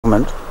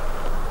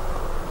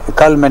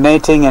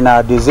culminating in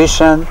our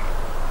decision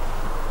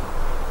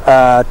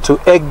to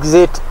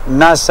exit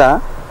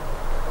NASA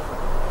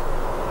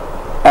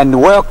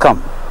and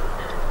welcome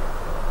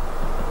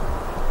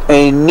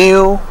a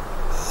new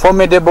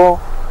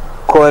formidable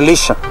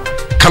coalition.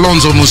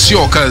 Kalonzo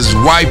Musyoka's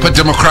Wiper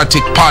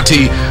Democratic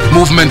Party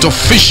movement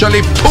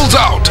officially pulls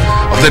out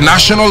of the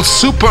National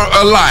Super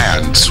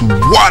Alliance.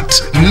 What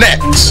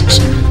next?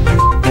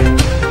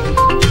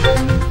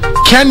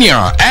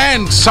 Kenya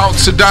and South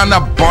Sudan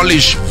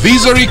abolish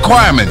visa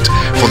requirement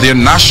for their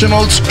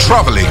nationals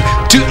traveling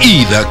to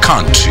either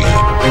country.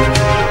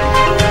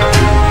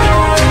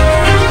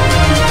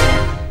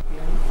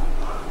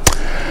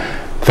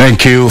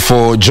 Thank you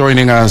for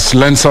joining us.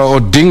 Lensa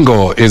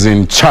Odingo is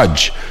in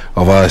charge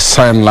of our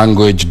sign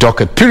language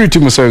docket. Purity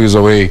Musayo is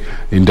away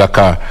in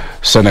Dakar,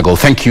 Senegal.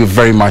 Thank you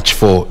very much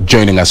for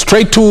joining us.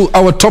 Straight to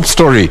our top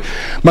story.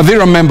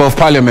 Madeira Member of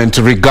Parliament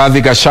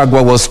Rigathi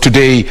Gachagua was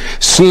today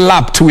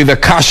slapped with a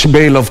cash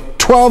bail of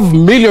 12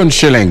 million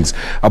shillings,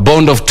 a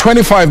bond of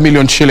 25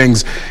 million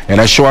shillings,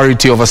 and a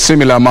surety of a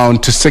similar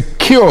amount to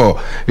secure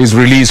his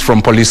release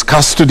from police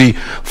custody.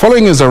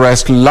 Following his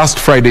arrest last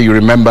Friday, you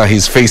remember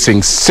he's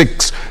facing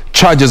 6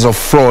 charges of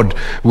fraud,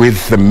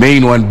 with the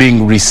main one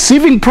being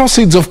receiving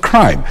proceeds of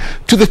crime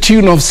to the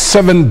tune of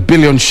 7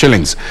 billion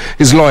shillings.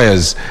 His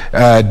lawyers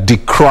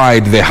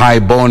decried the high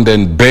bond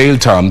and bail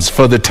terms,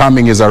 further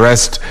terming his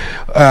arrest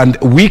and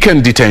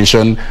weekend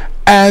detention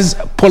as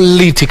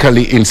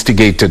politically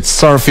instigated.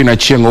 Sarafina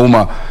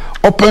Chiengoma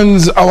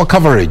opens our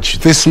coverage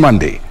this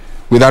Monday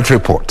with that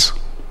report.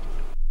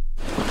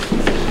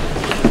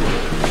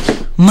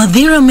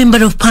 Madeira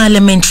Member of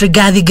Parliament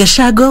Rigathi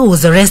Gachagua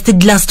was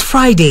arrested last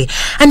Friday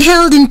and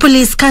held in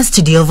police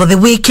custody over the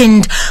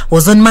weekend.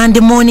 Was on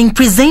Monday morning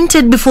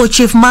presented before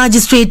Chief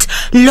Magistrate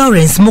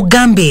Lawrence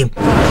Mugambi.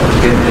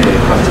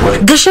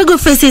 Gachagua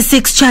faces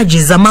 6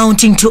 charges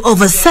amounting to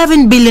over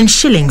 7 billion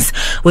shillings,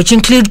 which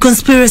include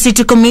conspiracy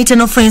to commit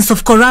an offence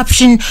of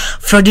corruption,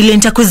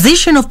 fraudulent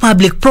acquisition of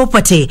public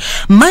property,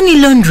 money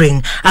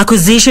laundering,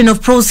 acquisition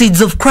of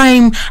proceeds of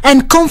crime,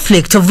 and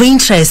conflict of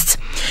interest.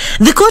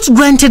 The court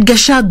granted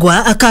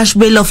Gachagua a cash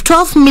bail of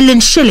 12 million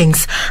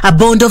shillings, a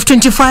bond of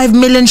 25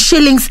 million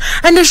shillings,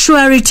 and a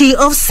surety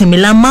of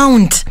similar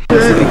amount.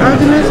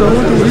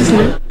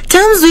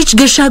 Terms which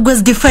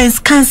Gachagua's defense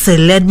counsel,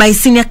 led by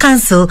senior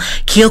counsel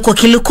Kioko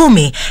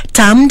Kilukumi,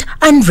 termed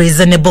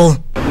unreasonable.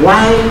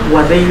 Why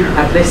were they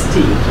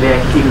arresting the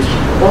accused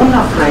on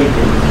a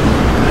Friday,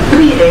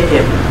 3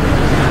 a.m.,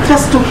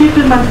 just to keep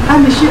him and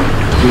punish him?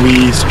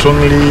 We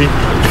strongly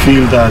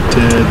feel that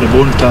the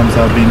bond terms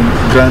have been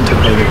granted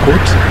by the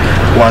court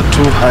were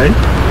too high,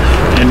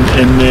 and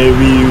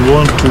we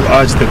want to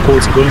urge the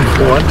courts going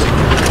forward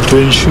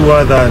to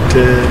ensure that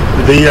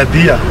they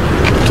adhere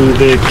to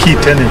the key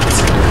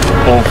tenets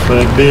of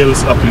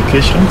bail's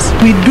applications.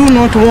 We do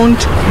not want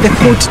the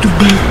court to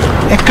be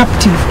a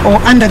captive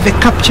or under the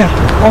capture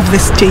of the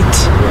state,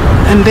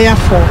 and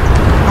therefore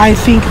I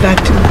think that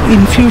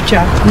in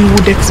future we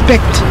would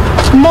expect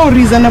more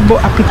reasonable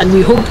application. And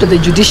we hope that the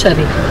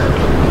judiciary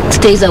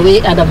stays away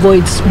and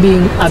avoids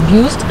being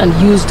abused and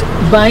used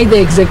by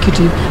the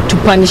executive to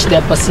punish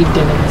their perceived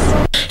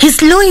enemies.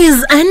 His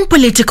lawyers and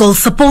political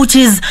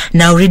supporters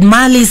now read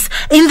malice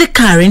in the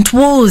current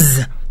wars.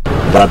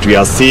 That we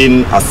are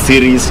seeing a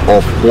series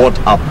of what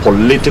are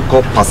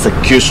political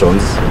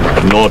persecutions,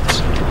 not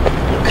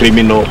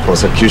criminal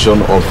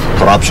prosecution of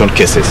corruption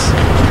cases.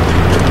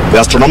 The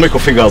astronomical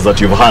figures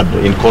that you've had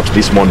in court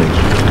this morning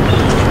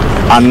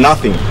are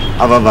nothing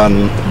other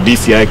than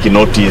DCI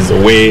Kinoti's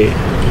way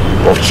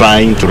of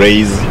trying to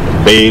raise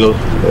bail,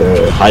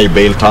 high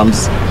bail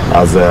terms,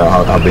 as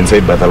have been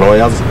said by the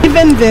lawyers.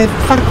 Even the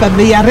fact that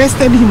they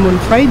arrested him on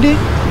Friday,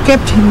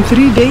 kept him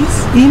 3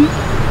 days in,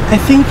 I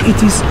think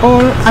it is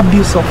all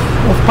abuse of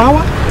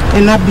power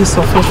and abuse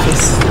of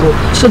office.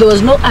 So there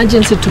was no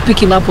urgency to pick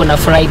him up on a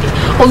Friday.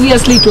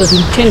 Obviously it was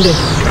intended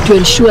to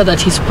ensure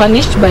that he's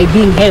punished by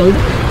being held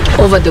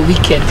over the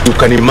weekend. You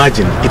can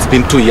imagine it's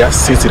been 2 years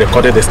since he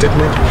recorded the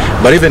statement,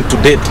 but even to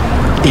date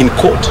in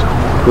court,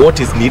 what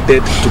is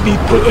needed to be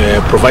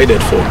provided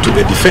for to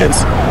the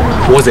defense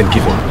wasn't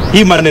given.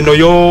 Hii maneno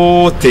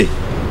yote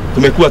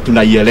tumekuwa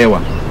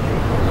tunaielewa,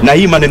 na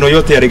hii maneno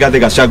yote ya Rigathi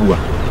Gachagua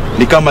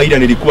ni kama ile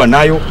nilikuwa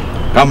nayo,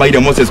 kama ile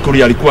Moses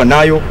Kuria alikuwa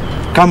nayo,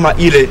 kama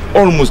ile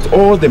almost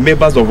all the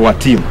members of our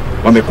team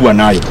wamekuwa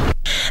nayo.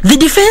 The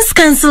Defense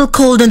Counsel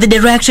called on the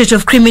Directorate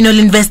of Criminal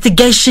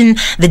Investigation,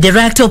 the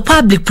Director of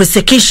Public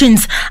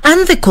Prosecutions,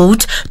 and the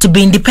court to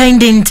be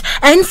independent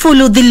and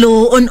follow the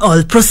law on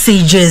all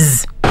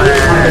procedures.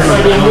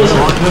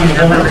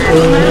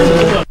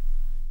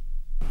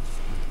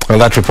 Well,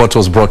 that report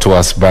was brought to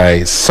us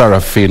by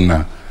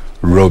Sarafina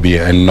Robi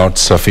and not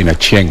Sarafina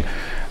Chieng,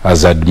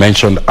 as I'd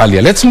mentioned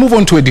earlier. Let's move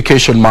on to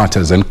education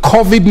matters. And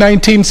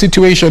COVID-19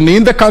 situation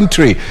in the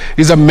country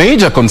is a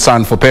major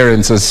concern for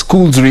parents as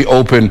schools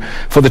reopen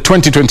for the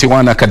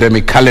 2021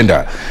 academic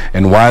calendar.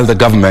 And while the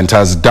government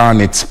has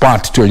done its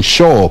part to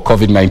ensure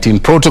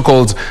COVID-19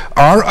 protocols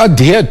are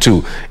adhered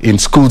to in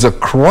schools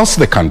across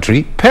the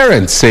country,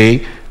 parents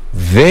say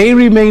they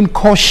remain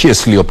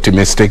cautiously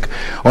optimistic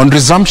on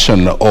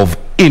resumption of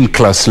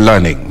in-class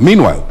learning.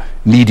 Meanwhile,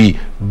 needy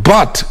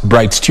but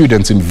bright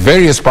students in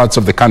various parts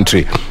of the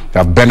country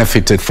have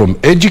benefited from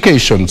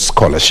education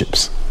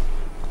scholarships.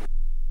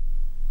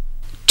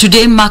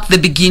 Today marked the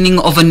beginning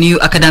of a new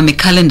academic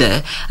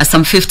calendar as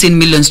some 15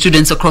 million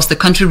students across the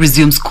country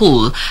resume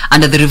school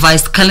under the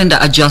revised calendar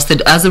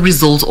adjusted as a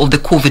result of the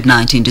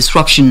COVID-19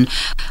 disruption.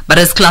 But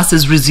as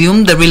classes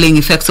resume, the reeling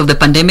effects of the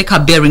pandemic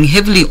are bearing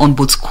heavily on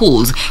both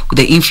schools, with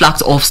the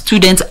influx of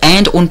students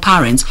and on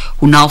parents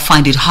who now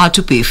find it hard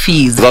to pay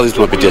fees. Wazazi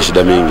tunapitia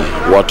shida mingi.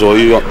 Watu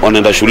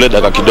wanaenda shule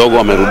dakika kidogo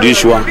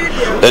wamerudishwa,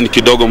 then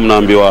kidogo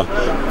mnaambiwa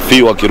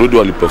fee wakirudi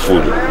walipe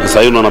full. Sasa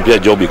hiyo unaona pia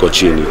job iko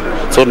chini.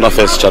 So tuna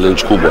face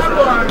challenge kubwa.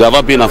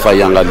 Gava pia inafaa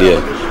iangalie.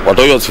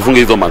 Watu hiyo wasifunge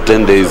hizo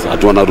 10 days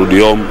ati wanarudi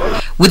home.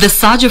 With the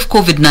surge of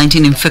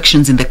COVID-19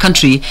 infections in the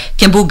country,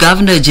 KIAMBU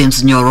Governor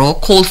James Nyoro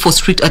called for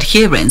strict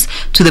adherence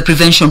to the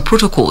prevention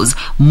protocols,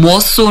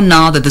 more so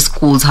now that the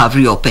schools have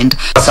reopened.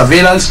 A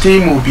surveillance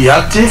team will be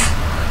active,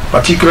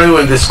 particularly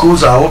when the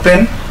schools are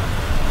open,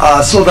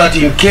 so that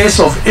in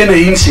case of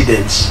any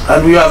incidents,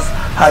 and we have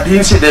had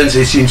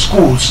incidences in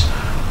schools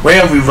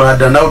where we've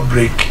had an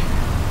outbreak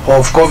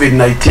of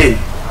COVID-19,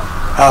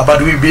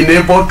 but we've been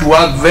able to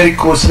work very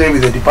closely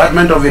with the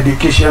Department of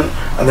Education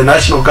and the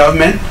national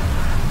government,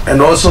 and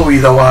also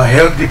with our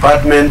health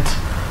department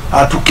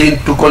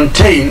to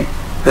contain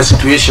the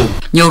situation.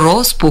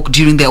 Nyoro spoke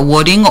during the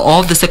awarding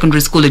of the secondary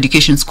school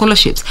education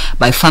scholarships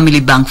by Family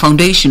Bank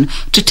Foundation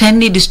to 10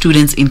 needy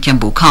students in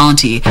KIAMBU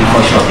County.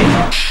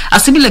 A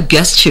similar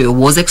gesture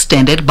was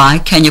extended by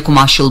Kenya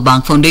Commercial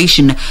Bank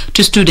Foundation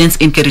to students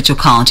in Kericho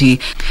County.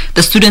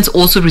 The students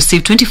also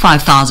received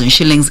 25,000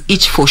 shillings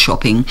each for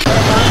shopping.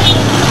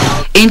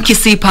 In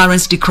Kisii,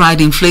 parents decried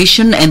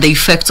inflation and the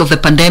effects of the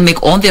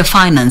pandemic on their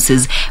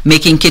finances,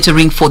 making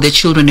catering for their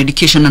children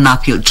education an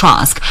uphill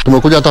task.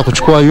 Tumekuja hata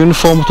kuchukua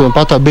uniform,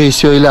 tumepata bei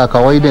sio ile ya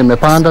kawaida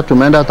imepanda,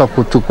 tumeenda hata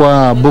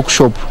kuchukua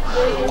bookshop,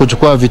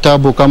 kuchukua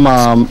vitabu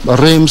kama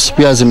rims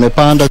pia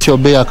zimepanda, sio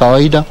bei ya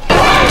kawaida.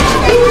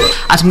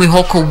 At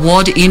Mwihoko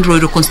Ward in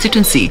Roiro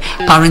constituency,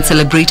 parents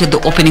celebrated the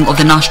opening of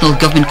the national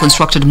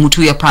government-constructed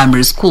Mutuya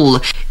Primary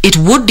School. It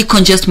would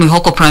decongest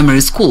Mwihoko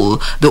Primary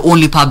School, the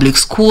only public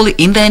school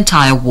in the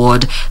entire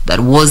ward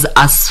that was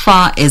as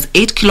far as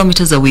 8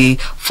 kilometers away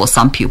for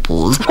some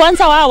pupils.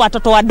 Kwanza wao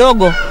watoto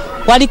wadogo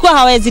walikuwa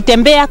hawezi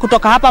tembea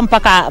kutoka hapa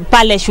mpaka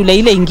pale shule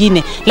ile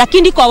ingine,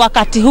 lakini kwa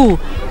wakati huu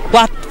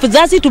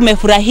wazazi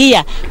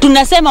tumefurahia.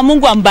 Tunasema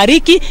Mungu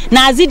ambariki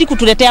na azidi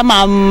kutuletea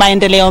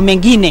maendeleo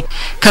mengine.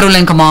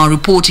 Caroline Kamau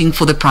reporting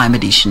for the Prime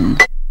Edition.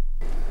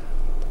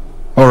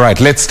 All right,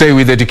 let's stay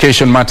with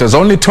education matters.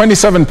 Only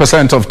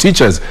 27% of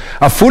teachers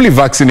are fully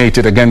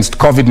vaccinated against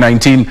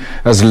COVID-19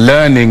 as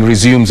learning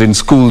resumes in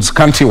schools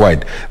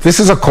countrywide. This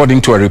is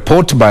according to a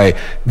report by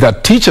the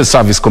Teacher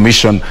Service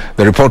Commission.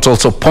 The report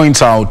also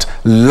points out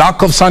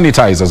lack of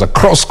sanitizers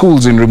across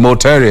schools in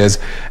remote areas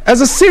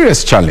as a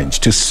serious challenge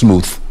to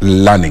smooth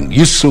learning.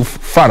 Yusuf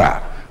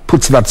Farah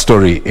puts that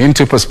story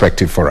into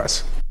perspective for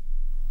us.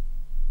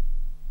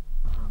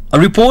 A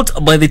report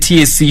by the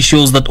TSC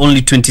shows that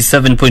only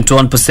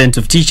 27.1%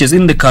 of teachers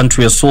in the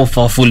country are so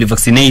far fully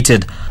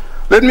vaccinated.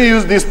 Let me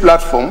use this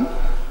platform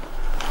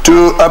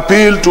to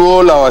appeal to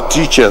all our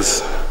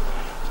teachers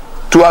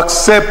to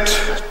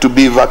accept to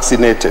be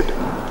vaccinated.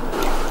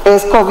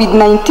 As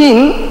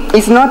COVID-19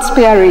 is not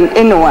sparing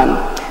anyone.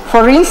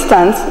 For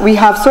instance, we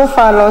have so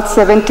far lost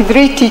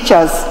 73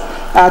 teachers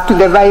to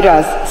the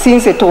virus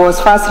since it was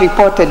first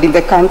reported in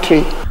the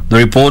country. The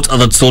report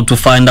that sought to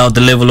find out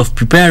the level of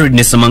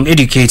preparedness among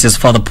educators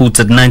further puts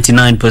at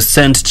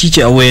 99%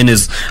 teacher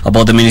awareness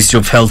about the Ministry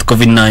of Health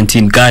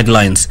COVID-19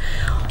 guidelines.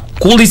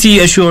 Quality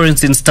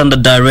Assurance and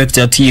Standard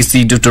Director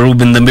TSC Dr.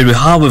 Ruben Dambiri,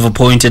 however,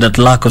 pointed at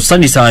lack of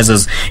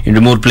sanitizers in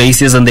remote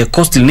places and their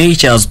costly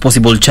nature as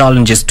possible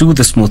challenges to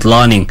the smooth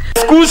learning.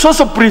 Schools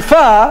also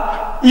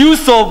prefer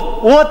use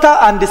of water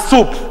and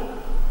soap.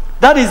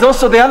 That is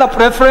also the other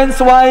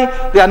preference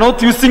why they are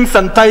not using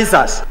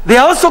sanitizers. They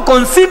also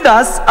consider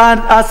as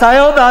a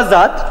health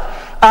hazard,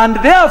 and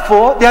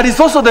therefore there is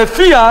also the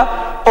fear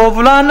of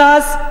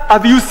learners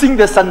abusing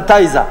the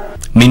sanitizer.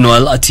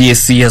 Meanwhile,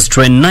 TSC has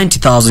trained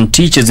 90,000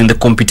 teachers in the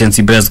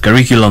competency-based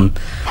curriculum.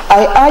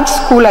 I urge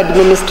school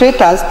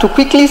administrators to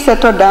quickly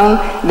settle down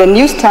the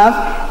new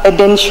staff and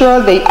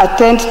ensure they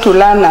attend to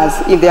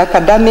learners in the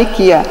academic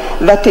year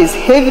that is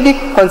heavily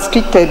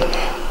constricted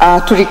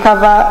to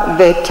recover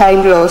the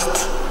time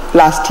lost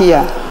last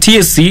year.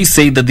 TSC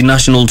said that the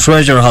National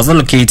Treasurer has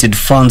allocated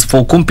funds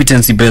for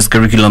competency-based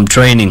curriculum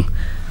training.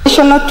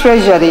 National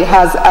Treasury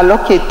has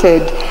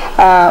allocated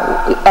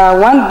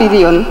 1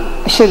 billion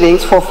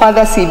shillings for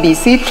further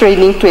CBC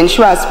training to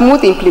ensure a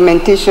smooth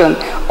implementation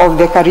of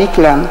the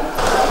curriculum.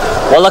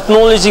 While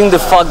acknowledging the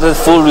fact that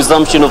full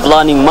resumption of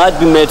learning might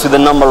be met with a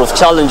number of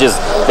challenges,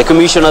 the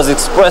Commission has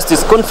expressed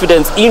its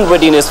confidence in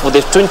readiness for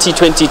the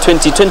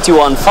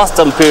 2020-2021 first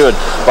term period,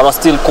 but are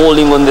still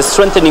calling on the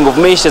strengthening of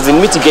measures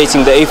in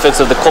mitigating the effects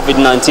of the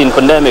COVID-19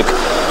 pandemic.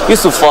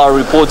 Yusuf Farah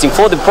reporting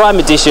for the Prime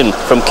Edition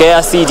from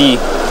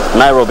KRCD,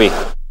 Nairobi.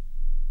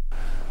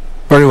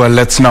 Very well,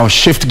 let's now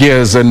shift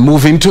gears and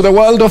move into the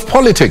world of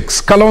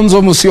politics.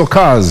 Kalonzo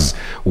Musyoka's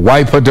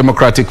Wiper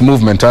Democratic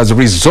Movement has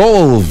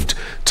resolved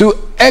to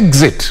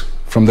exit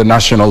from the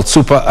National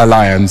Super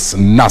Alliance,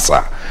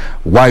 NASA.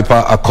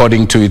 Wiper,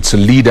 according to its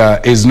leader,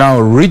 is now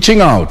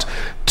reaching out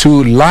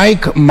to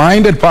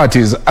like-minded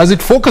parties as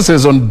it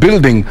focuses on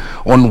building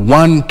on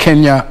One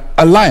Kenya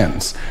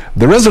alliance.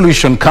 The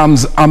resolution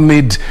comes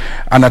amid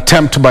an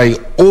attempt by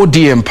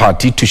ODM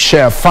party to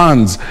share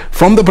funds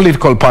from the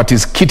political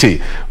party's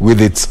kitty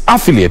with its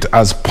affiliate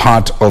as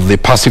part of the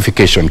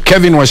pacification.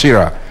 Kevin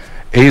Washira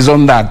is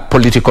on that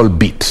political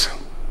beat.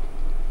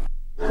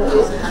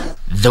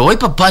 The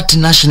Wiper Party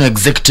National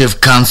Executive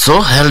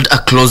Council held a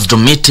closed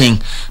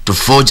meeting to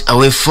forge a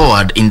way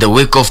forward in the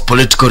wake of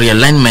political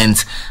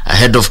realignments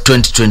ahead of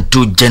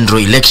 2022 general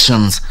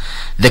elections.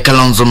 The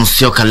Kalonzo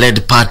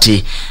Musyoka-led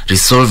party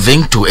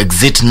resolving to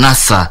exit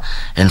NASA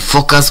and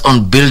focus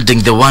on building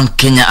the One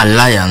Kenya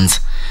alliance.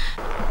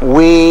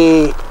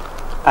 We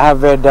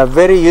have had a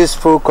very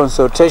useful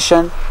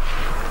consultation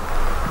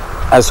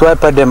as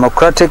Wiper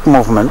Democratic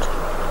Movement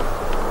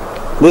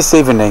this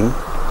evening,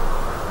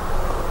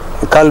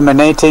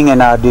 culminating in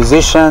our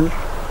decision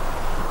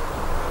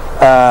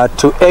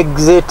to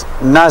exit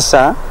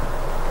NASA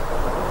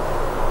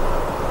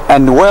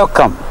and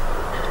welcome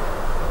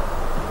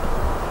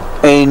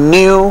a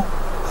new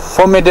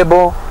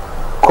formidable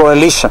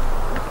coalition,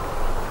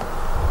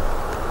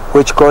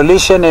 which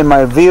coalition, in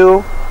my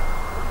view,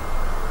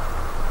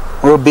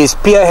 will be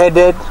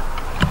spearheaded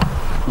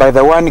by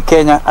the One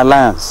Kenya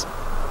Alliance.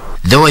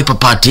 The Wiper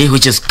Party,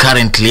 which is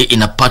currently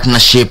in a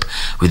partnership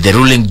with the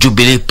ruling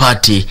Jubilee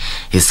Party,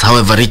 is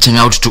however reaching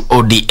out to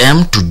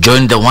ODM to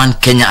join the One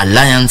Kenya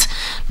Alliance,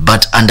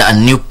 but under a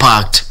new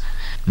pact.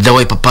 The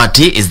Wiper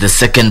Party is the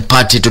second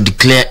party to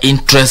declare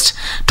interest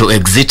to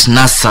exit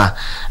NASA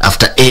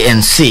after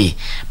ANC,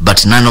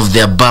 but none of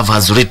the above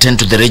has written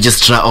to the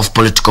Registrar of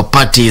Political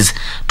Parties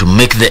to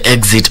make the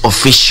exit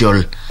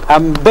official.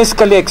 I'm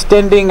basically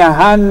extending a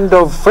hand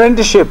of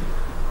friendship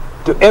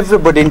to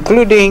everybody,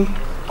 including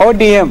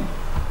ODM,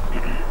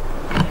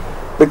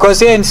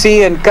 because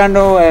ANC and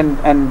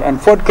KANU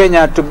and Ford Kenya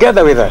are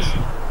together with us.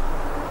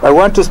 I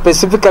want to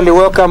specifically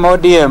welcome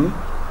ODM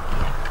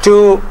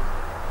to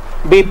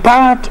be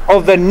part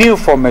of the new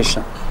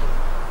formation.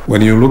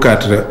 When you look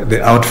at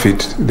the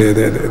outfit,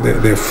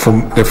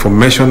 the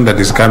formation that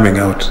is coming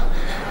out,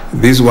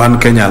 this One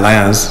Kenya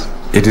Alliance,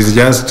 it is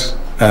just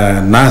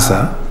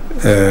NASA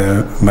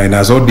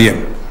minus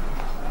ODM.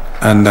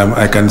 And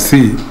I can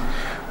see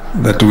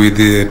that with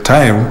the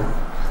time,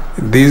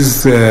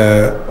 this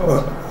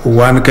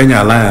One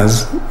Kenya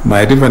Alliance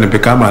might even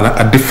become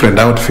a different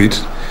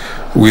outfit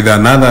with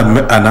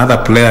another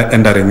player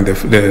entering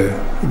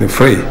the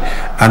fray.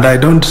 And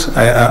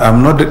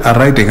I'm not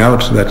writing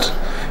out that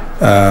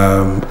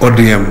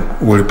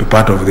ODM will be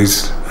part of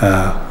this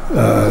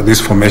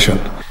formation.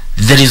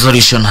 The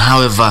resolution,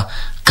 however,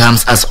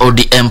 comes as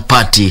ODM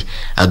party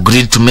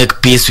agreed to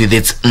make peace with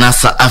its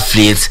NASA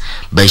affiliates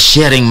by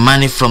sharing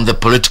money from the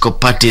political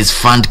party's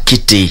fund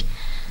kitty.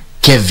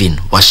 Kevin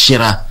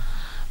Washira,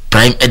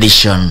 Prime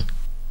Edition.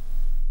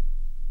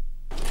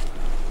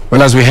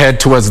 Well, as we head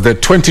towards the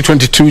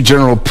 2022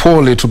 general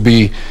poll, it will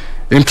be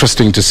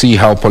interesting to see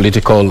how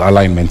political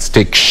alignments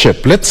take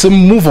shape. Let's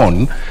move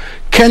on.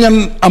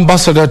 Kenyan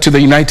ambassador to the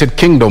United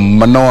Kingdom,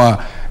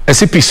 Manoa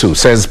Esipisu,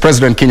 says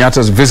President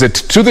Kenyatta's visit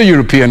to the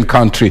European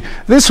country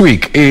this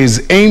week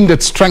is aimed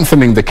at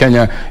strengthening the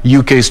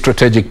Kenya-UK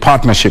strategic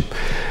partnership.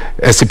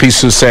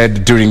 Esipisu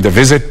said during the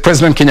visit,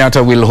 President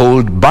Kenyatta will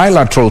hold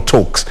bilateral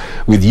talks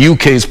with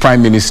UK's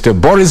Prime Minister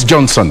Boris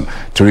Johnson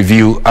to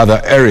review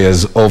other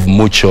areas of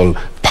mutual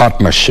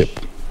partnership.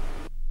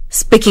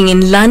 Speaking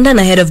in London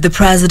ahead of the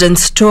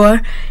president's tour,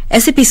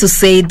 Esipisu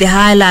said the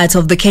highlight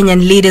of the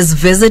Kenyan leader's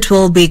visit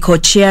will be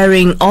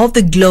co-chairing of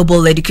the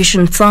Global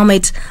Education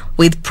Summit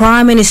with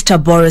Prime Minister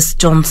Boris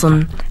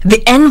Johnson.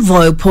 The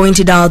envoy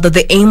pointed out that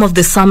the aim of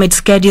the summit,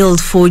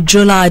 scheduled for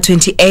July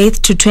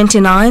 28th to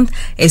 29th,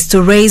 is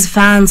to raise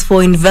funds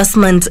for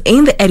investment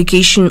in the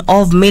education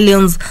of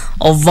millions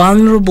of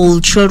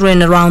vulnerable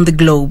children around the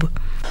globe.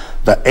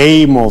 The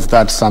aim of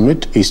that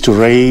summit is to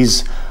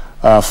raise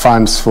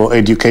funds for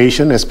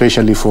education,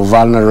 especially for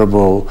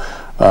vulnerable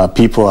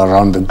people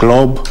around the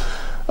globe.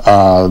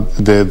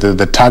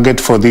 The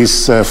target for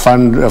this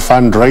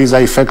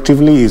fundraiser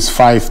effectively is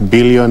 $5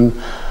 billion.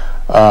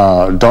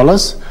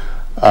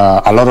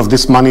 A lot of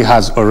this money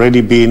has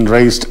already been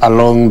raised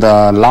along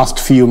the last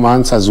few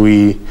months. As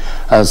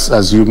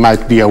you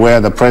might be aware,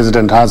 the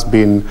president has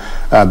been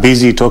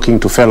busy talking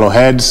to fellow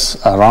heads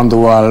around the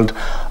world,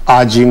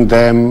 urging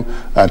them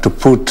to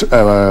put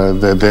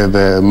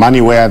the money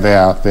where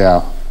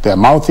their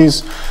mouth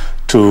is,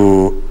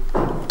 to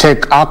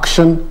take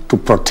action to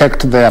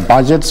protect their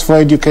budgets for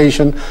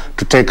education,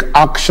 to take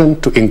action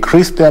to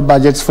increase their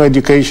budgets for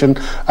education,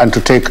 and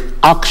to take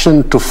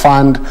action to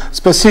fund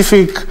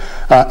specific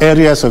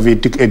areas of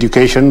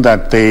education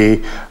that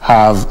they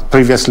have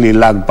previously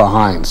lagged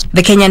behind.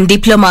 The Kenyan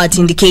diplomat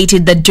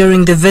indicated that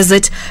during the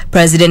visit,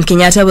 President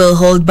Kenyatta will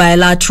hold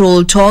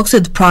bilateral talks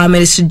with Prime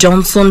Minister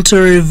Johnson to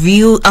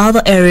review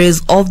other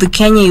areas of the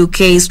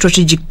Kenya-UK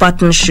strategic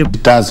partnership.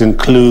 It does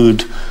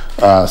include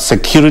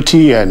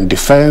security and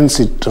defense,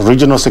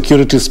 regional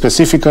security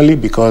specifically,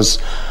 because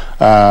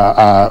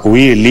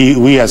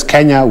we as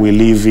Kenya, we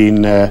live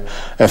in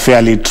a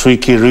fairly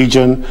tricky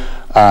region,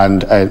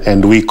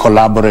 and we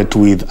collaborate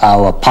with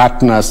our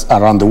partners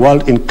around the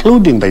world,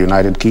 including the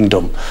United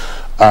Kingdom,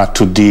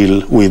 to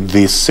deal with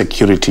this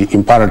security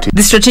imperative.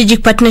 The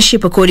strategic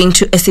partnership, according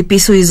to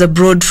SEPISU, is a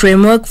broad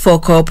framework for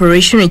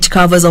cooperation which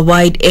covers a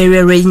wide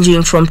area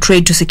ranging from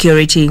trade to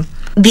security.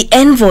 The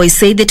envoy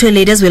said the two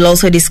leaders will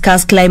also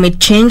discuss climate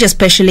change,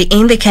 especially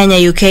in the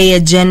Kenya-UK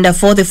agenda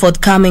for the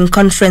forthcoming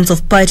Conference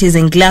of Parties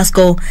in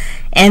Glasgow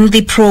and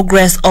the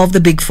progress of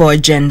the Big Four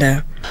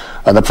agenda.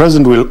 The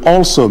President will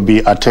also be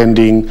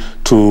attending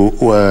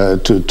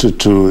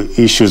to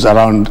issues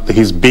around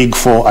his Big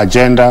Four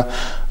agenda,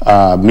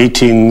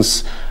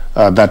 meetings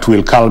that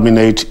will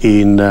culminate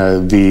in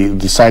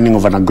the signing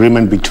of an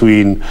agreement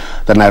between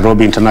the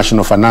Nairobi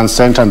International Finance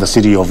Center and the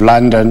City of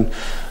London.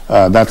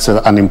 That's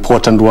an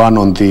important one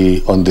on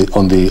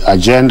the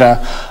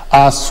agenda,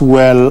 as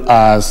well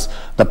as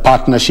the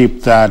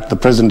partnership that the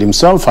President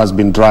himself has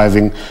been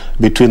driving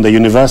between the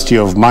University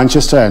of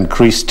Manchester and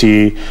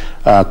Christie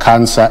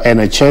Cancer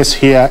NHS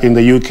here in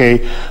the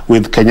UK,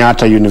 with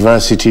Kenyatta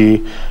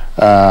University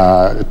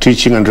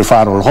Teaching and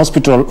Referral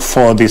Hospital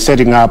for the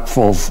setting up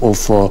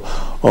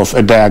of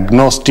a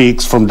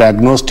diagnostics, from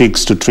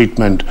diagnostics to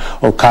treatment,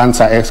 or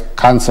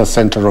cancer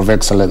center of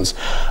excellence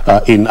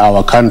in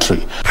our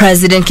country.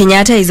 President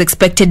Kenyatta is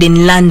expected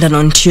in London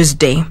on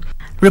Tuesday.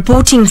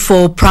 Reporting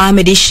for Prime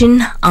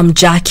Edition, I'm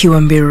Jackie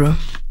Wambiru.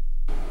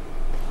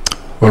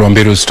 Well,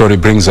 Wambiru's story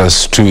brings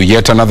us to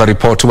yet another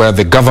report where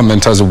the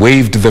government has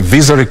waived the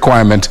visa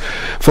requirement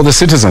for the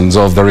citizens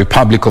of the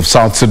Republic of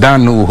South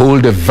Sudan who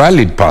hold a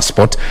valid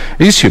passport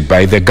issued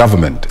by the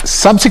government.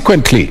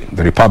 Subsequently,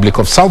 the Republic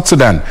of South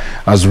Sudan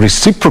has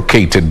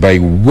reciprocated by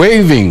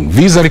waiving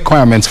visa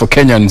requirements for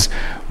Kenyans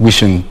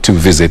wishing to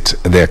visit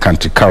their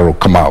country. Carol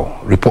Kamau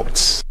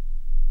reports.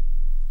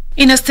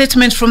 In a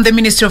statement from the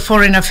Ministry of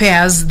Foreign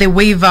Affairs, the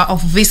waiver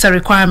of visa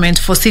requirement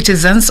for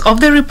citizens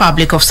of the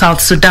Republic of South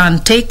Sudan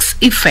takes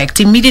effect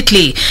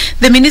immediately.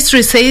 The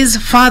ministry says,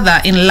 further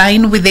in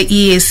line with the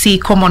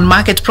EAC Common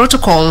Market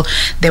Protocol,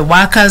 the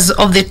workers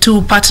of the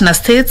two partner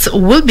states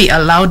will be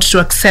allowed to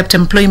accept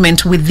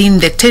employment within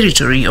the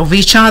territory of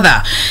each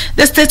other.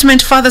 The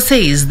statement further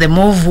says the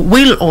move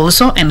will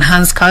also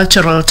enhance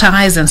cultural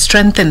ties and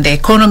strengthen the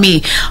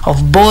economy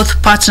of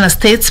both partner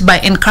states by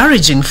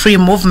encouraging free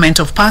movement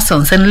of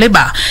persons and labor.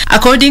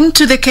 According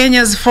to the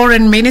Kenya's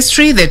Foreign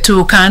Ministry, the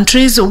two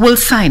countries will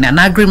sign an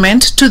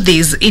agreement to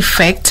this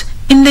effect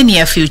in the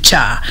near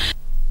future.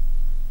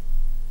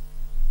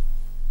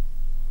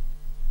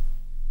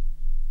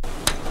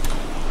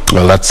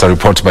 Well, that's a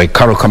report by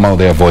Carol Kamau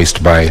there,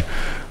 voiced by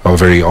our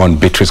very own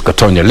Beatrice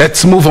Katonya.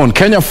 Let's move on.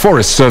 Kenya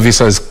Forest Service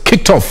has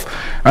kicked off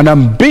an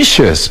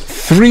ambitious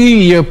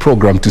 3-year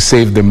program to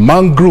save the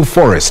mangrove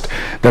forest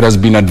that has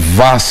been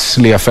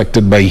adversely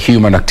affected by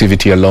human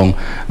activity along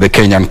the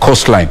Kenyan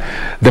coastline.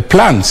 The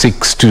plan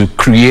seeks to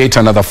create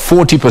another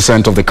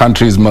 40% of the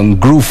country's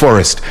mangrove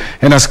forest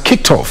and has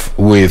kicked off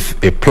with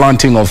a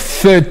planting of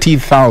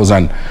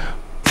 30,000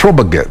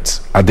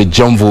 propagates at the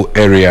Jomvu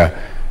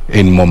area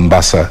in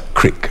Mombasa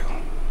Creek.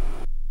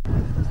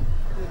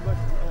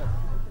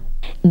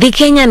 The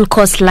Kenyan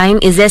coastline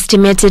is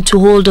estimated to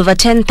hold over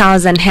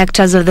 10,000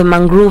 hectares of the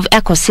mangrove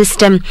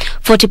ecosystem.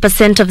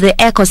 40% of the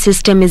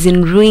ecosystem is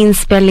in ruins,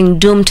 spelling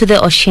doom to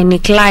the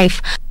oceanic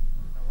life.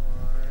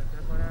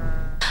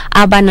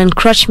 Urban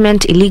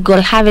encroachment,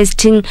 illegal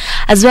harvesting,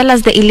 as well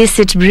as the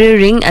illicit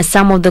breeding are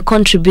some of the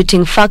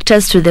contributing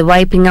factors to the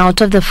wiping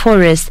out of the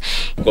forest.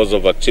 Because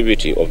of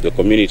activity of the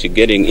community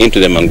getting into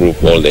the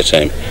mangrove all the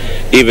time,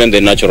 even the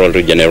natural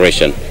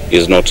regeneration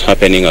is not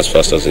happening as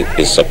fast as it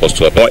is supposed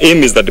to happen. Our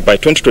aim is that by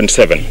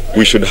 2027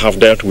 we should have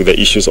dealt with the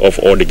issues of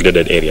all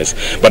degraded areas.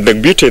 But the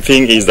beauty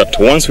thing is that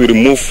once we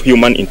remove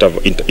human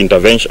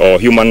intervention or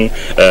human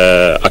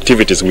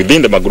activities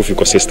within the mangrove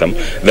ecosystem,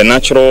 the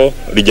natural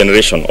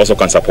regeneration also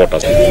can support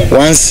us.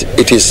 Once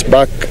it is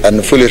back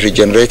and fully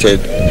regenerated,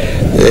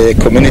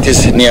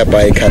 communities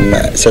nearby can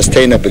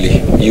sustainably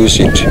use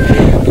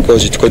it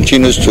because it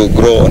continues to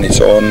grow on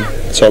its own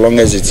so long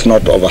as it's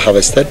not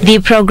over-harvested. The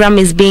program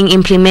is being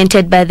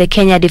implemented by the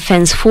Kenya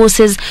Defence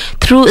Forces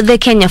through the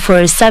Kenya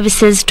Forest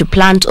Services to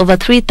plant over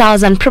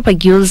 3,000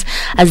 propagules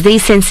as they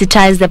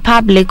sensitize the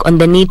public on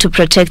the need to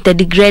protect the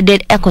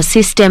degraded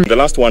ecosystem. The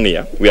last 1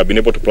 year, we have been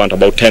able to plant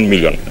about 10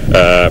 million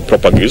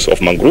propagules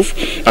of mangrove,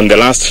 and the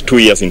last 2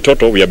 years in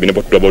total, we have been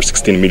able to do about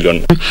 16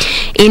 million.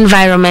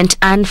 Environment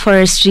and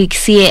Forestry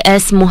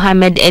CAS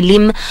Mohammed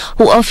Elim,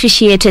 who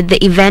officiated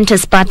the event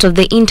as part of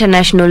the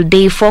International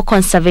Day for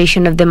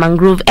Conservation of the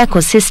Mangrove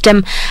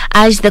ecosystem,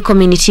 urged the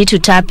community to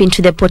tap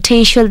into the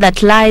potential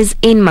that lies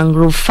in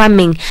mangrove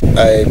farming.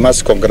 I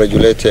must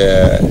congratulate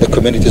the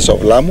communities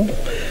of Lamu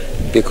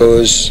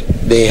because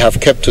they have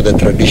kept to the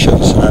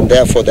traditions and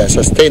therefore they are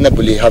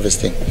sustainably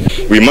harvesting.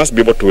 We must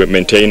be able to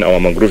maintain our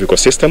mangrove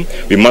ecosystem.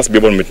 We must be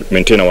able to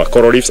maintain our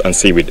coral reefs and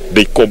seaweed.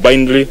 They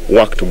combinedly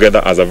work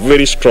together as a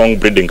very strong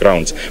breeding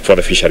grounds for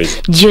the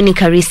fisheries. Juni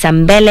Karisa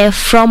Mbele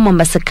from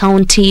Mombasa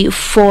County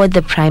for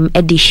the Prime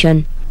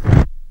Edition.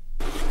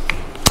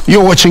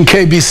 You're watching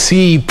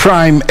KBC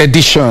Prime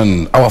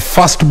Edition. Our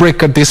first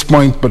break at this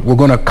point, but we're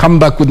going to come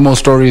back with more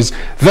stories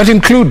that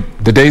include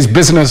the day's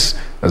business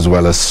as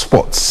well as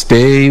sports.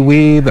 Stay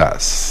with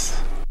us.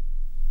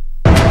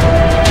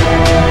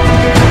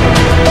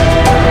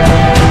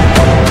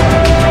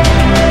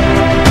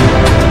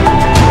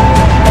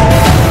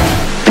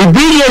 The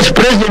biggest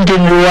president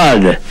in the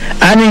world,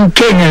 and in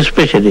Kenya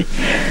especially,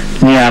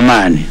 ni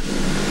amani.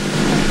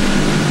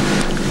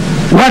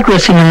 Watu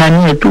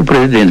wasing'ang'anie tu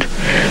president,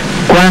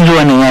 kwanza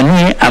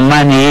waning'anie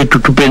amani yetu,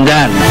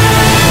 tupendane.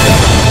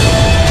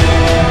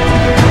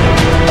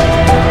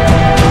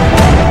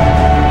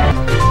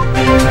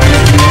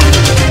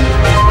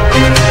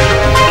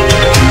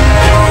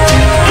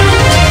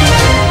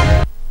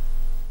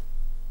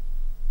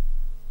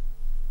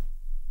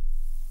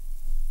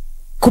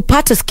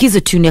 Kupata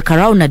skiza tune ya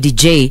Karau na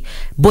DJ,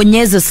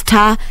 bonyeza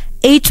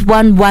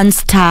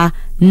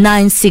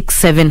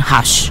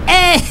 *811*967#.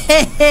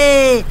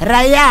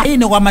 Raya, hii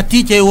ni kwa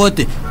matiche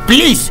wote.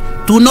 Please,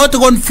 do not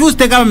confuse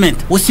the government.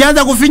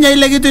 Usianza kufinya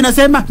ile kitu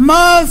inasema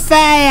more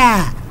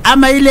fire.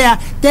 Ama ile ya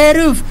the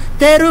roof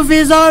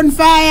is on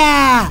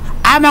fire.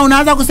 Ama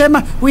unaanza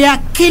kusema we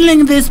are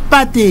killing this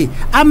party.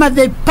 Ama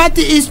the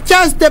party is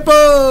just a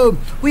bomb.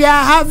 We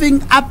are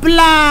having a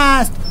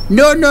blast.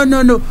 No.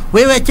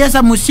 Wewe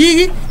cheza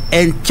musiki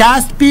and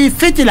just be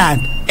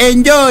Fitland.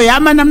 Enjoy.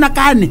 Ama namna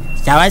kani.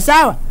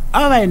 Sawa.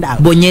 Over and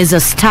out. Bonyeza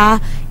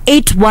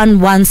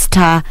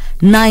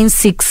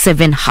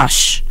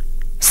 *811*967#.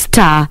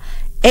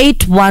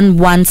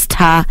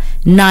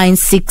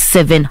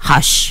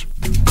 *811*967#.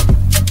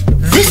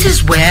 This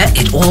is where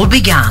it all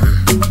began.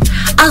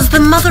 As the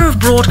mother of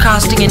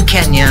broadcasting in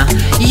Kenya,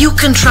 you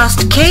can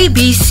trust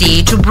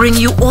KBC to bring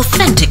you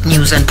authentic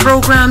news and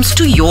programs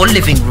to your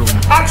living room.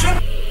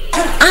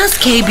 As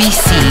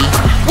KBC,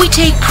 we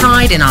take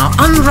pride in our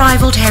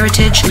unrivaled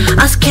heritage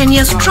as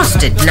Kenya's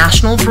trusted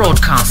national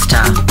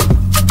broadcaster.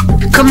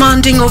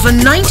 Commanding over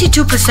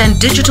 92%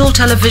 digital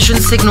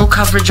television signal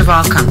coverage of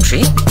our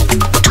country,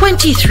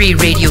 23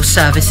 radio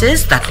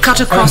services that cut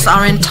across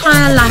our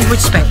entire language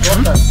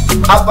spectrum,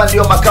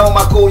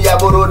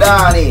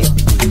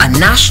 a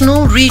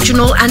national,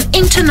 regional and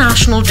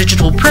international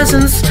digital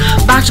presence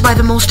backed by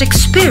the most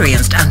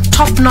experienced and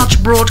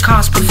top-notch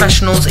broadcast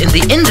professionals in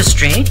the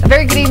industry. A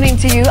very good evening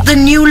to you. The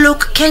new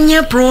look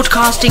Kenya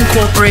Broadcasting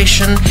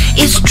Corporation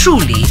is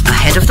truly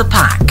ahead of the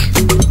pack.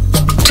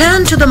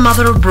 Turn to the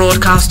mother of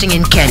broadcasting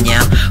in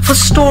Kenya for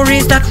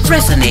stories that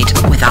resonate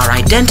with our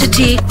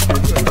identity,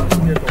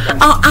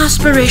 our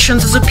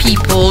aspirations as a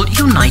people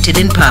united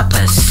in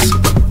purpose.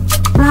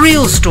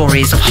 Real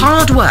stories of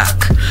hard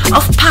work,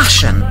 of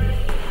passion,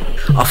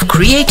 of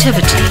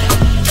creativity,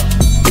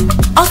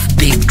 of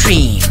big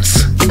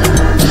dreams.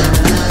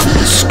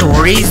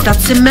 Stories that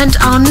cement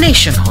our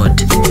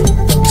nationhood.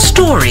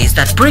 Stories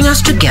that bring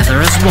us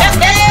together as one.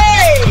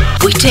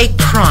 We take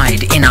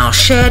pride in our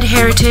shared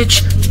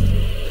heritage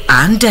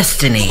and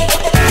destiny.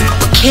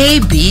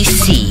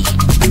 KBC,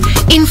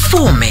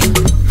 informing,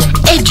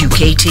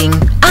 educating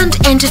and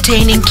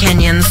entertaining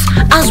Kenyans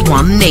as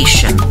one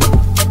nation.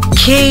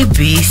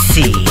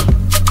 KBC,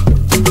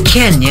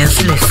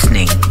 Kenya's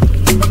listening,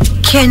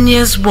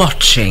 Kenya's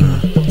watching.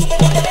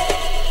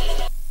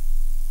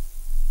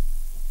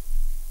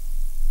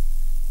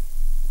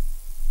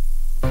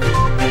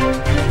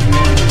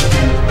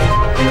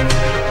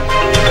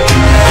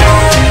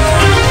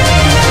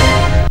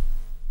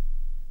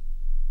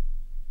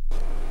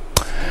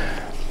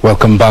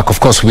 Welcome back.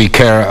 Of course, we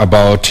care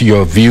about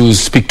your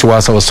views. Speak to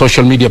us, our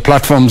social media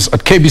platforms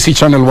at KBC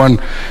Channel 1,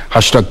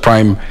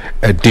 #Prime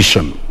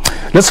Edition.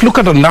 Let's look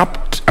at an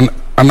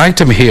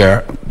item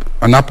here,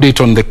 an update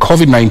on the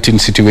COVID-19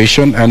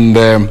 situation. And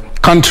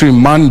country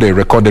Monday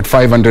recorded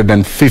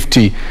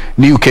 550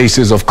 new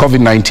cases of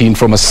COVID-19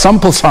 from a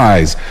sample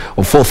size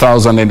of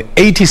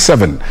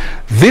 4,087.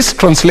 This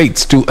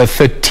translates to a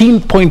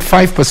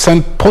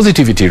 13.5%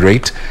 positivity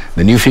rate.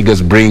 The new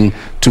figures bring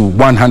to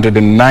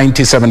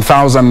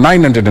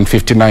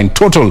 197,959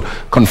 total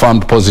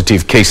confirmed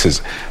positive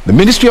cases. The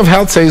Ministry of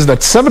Health says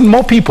that 7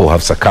 more people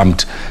have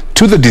succumbed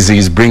to the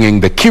disease, bringing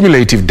the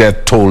cumulative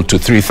death toll to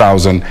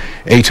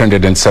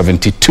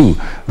 3,872.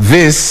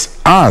 This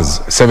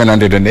as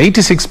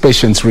 786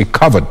 patients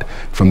recovered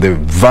from the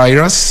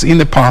virus in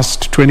the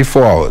past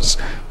 24 hours.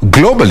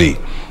 Globally,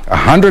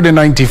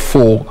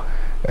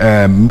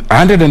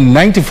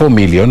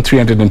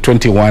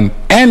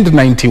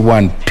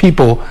 194,321,091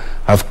 people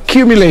have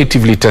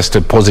cumulatively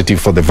tested positive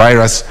for the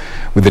virus,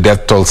 with the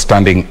death toll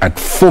standing at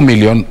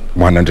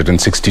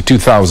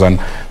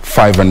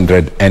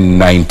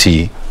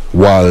 4,162,590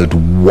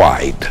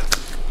 worldwide.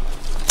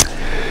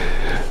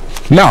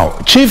 Now,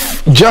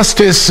 Chief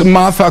Justice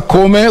Martha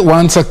Koome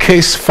wants a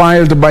case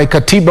filed by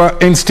Katiba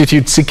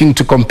Institute seeking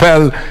to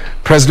compel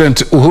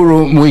President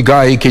Uhuru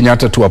Muigai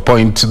Kenyatta to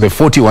appoint the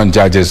 41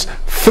 judges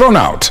thrown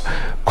out.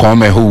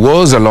 Koome, who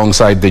was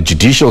alongside the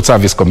Judicial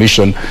Service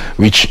Commission,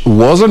 which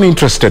was an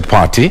interested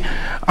party,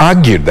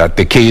 argued that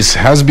the case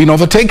has been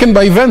overtaken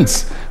by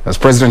events, as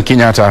President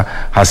Kenyatta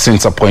has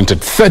since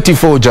appointed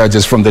 34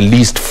 judges from the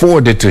list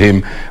forwarded to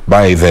him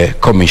by the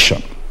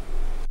commission.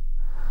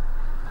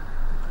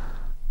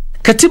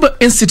 Katiba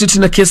Institute,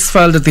 in a case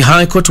filed at the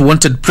High Court,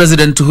 wanted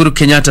President Uhuru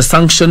Kenyatta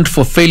sanctioned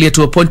for failure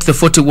to appoint the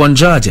 41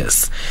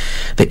 judges.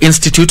 The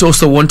Institute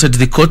also wanted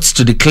the courts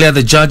to declare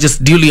the judges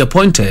duly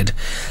appointed,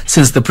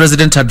 since the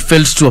President had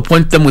failed to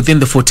appoint them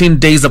within the 14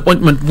 days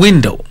appointment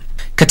window.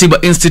 Katiba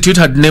Institute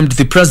had named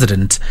the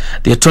President,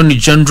 the Attorney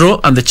General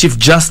and the Chief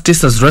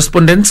Justice as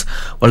respondents,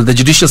 while the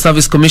Judicial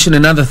Service Commission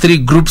and other 3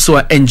 groups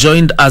were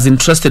enjoined as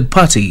interested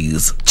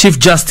parties. Chief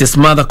Justice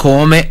Martha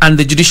Koome and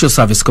the Judicial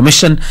Service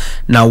Commission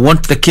now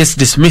want the case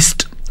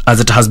dismissed, as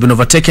it has been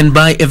overtaken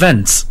by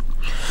events.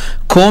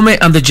 Koome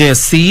and the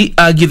JSC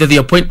argue that the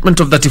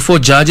appointment of 34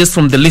 judges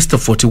from the list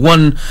of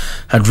 41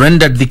 had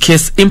rendered the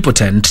case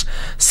impotent,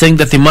 saying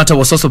that the matter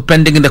was also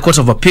pending in the Court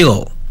of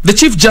Appeal. The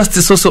Chief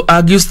Justice also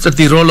argues that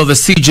the role of a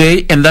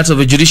CJ and that of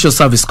a Judicial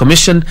Service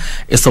Commission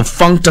is of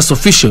functus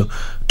officio,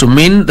 to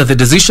mean that the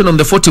decision on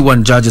the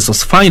 41 judges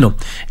was final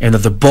and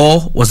that the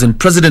ball was in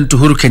President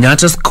Uhuru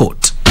Kenyatta's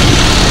court.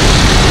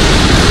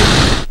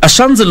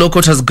 Ashanti Law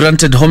Court has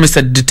granted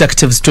homicide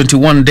detectives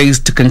 21 days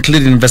to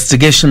conclude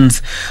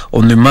investigations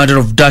on the murder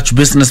of Dutch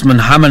businessman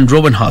Herman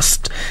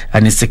Robbenhorst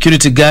and his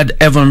security guard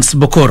Evans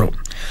Bokoro.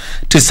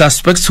 2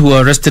 suspects who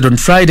were arrested on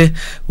Friday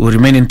will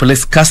remain in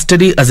police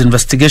custody as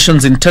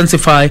investigations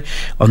intensify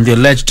on the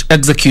alleged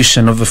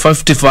execution of a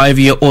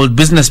 55-year-old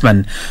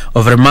businessman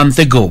over a month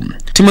ago.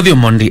 Timothy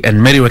Omondi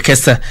and Mary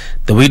Wekesa,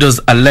 the widow's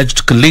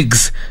alleged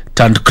colleagues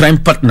turned crime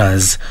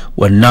partners,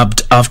 were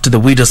nabbed after the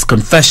widow's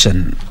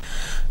confession.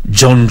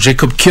 John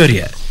Jacob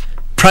Curia,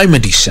 Prime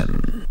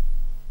Edition.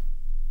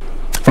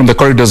 From the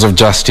corridors of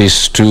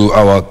justice to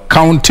our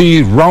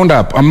county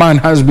roundup, a man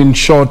has been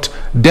shot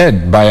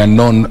dead by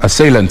unknown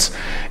assailants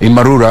in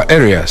Marura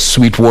area,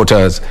 Sweet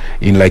Waters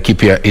in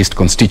Laikipia East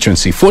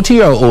constituency.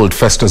 40-year-old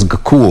Festus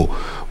Gakuo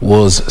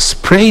was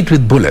sprayed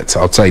with bullets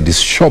outside his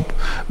shop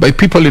by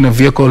people in a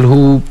vehicle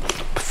who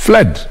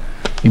fled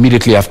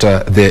immediately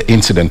after the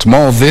incident.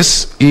 More of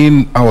this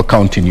in our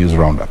county news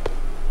roundup.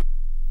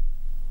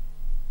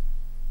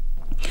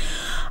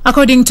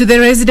 According to the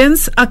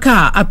residents, a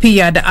car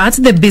appeared at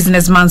the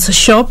businessman's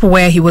shop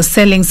where he was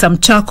selling some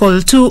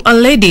charcoal to a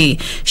lady,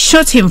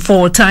 shot him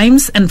 4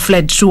 times and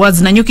fled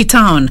towards Nanyuki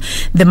town.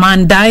 The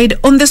man died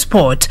on the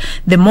spot.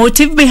 The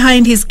motive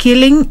behind his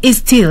killing is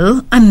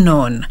still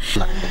unknown.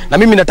 Na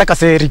mimi nataka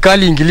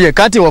serikali ingilie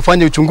kati,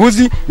 wafanye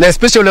uchunguzi, na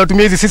especially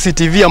watumie hizi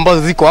CCTV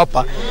ambazo ziko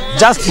hapa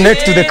just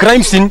next to the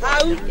crime scene,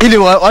 ili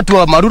watu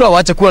wa Marura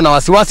waache kuwa na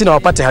wasiwasi na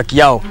wapate haki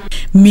yao.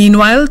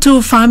 Meanwhile,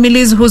 2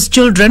 families whose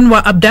children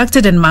were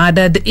abducted and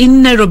murdered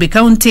in Nairobi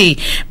County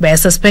by a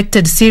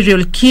suspected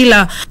serial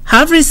killer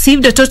have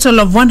received a total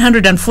of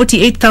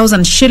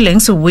 148,000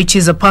 shillings, which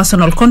is a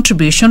personal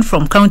contribution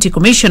from county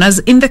commissioners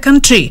in the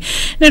country.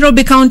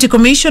 Nairobi County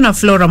Commissioner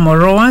Flora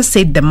Moroa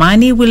said the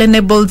money will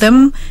enable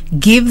them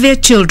give their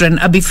children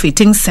a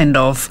befitting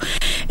send-off.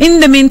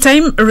 In the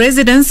meantime,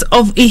 residents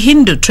of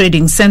Ihindu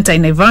Trading Center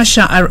in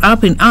Naivasha are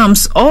up in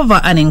arms over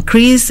an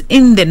increase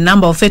in the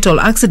number of fatal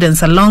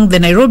accidents along the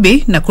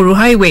Nairobi-Nakuru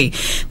Highway.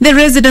 The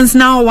residents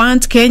now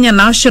want Kenya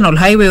National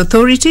Highway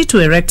Authority to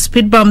erect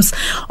speed bumps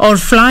or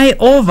fly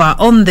over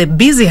on the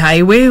busy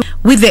highway,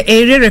 with the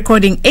area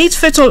recording 8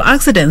 fatal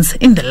accidents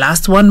in the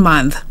last 1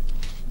 month.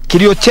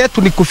 Kilio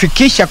chetu ni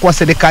kufikisha kwa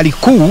serikali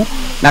kuu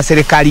na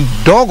serikali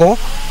dogo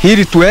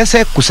ili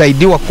tuweze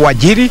kusaidiwa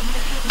kuajiri.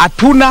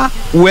 Hatuna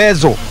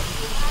uwezo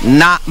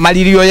na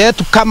malilio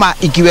yetu, kama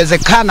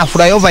ikiwezekana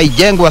flyover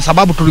ijengwe, kwa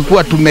sababu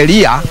tulikuwa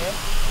tumelia.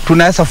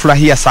 Tunaweza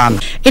furahia sana.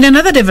 In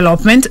another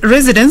development,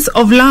 residents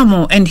of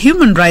Lamu and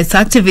human rights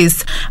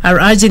activists are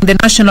urging the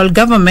national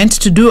government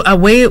to do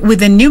away with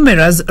the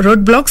numerous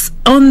roadblocks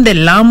on the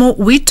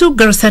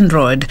LAMU-GARSEN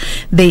road.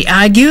 They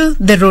argue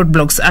the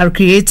roadblocks are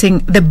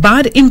creating the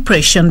bad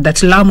impression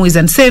that Lamu is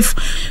unsafe,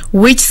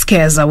 which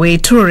scares away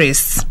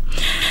tourists.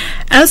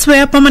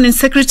 Elsewhere, Permanent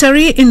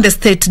Secretary in the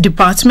State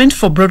Department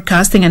for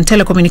Broadcasting and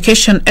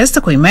Telecommunication, Esther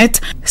KOIMET,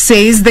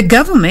 says the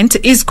government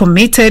is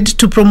committed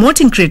to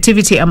promoting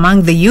creativity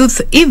among the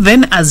youth,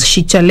 even as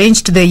she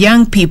challenged the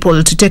young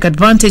people to take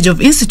advantage of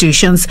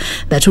institutions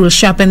that will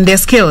sharpen their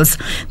skills.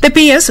 The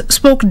PS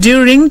spoke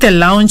during the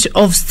launch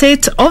of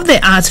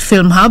State-of-the-Art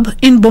Film Hub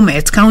in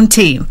Bomet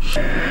County.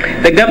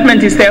 The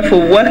government is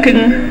therefore working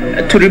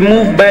to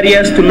remove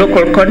barriers to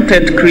local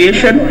content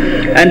creation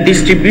and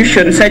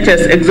distribution, such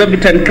as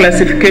exorbitant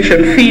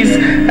classification fees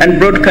and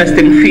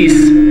broadcasting fees.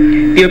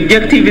 The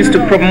objective is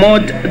to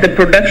promote the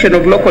production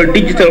of local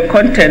digital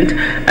content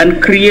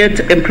and create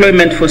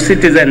employment for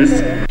citizens.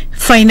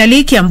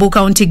 Finally, Kiambu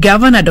County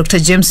Governor Dr.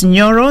 James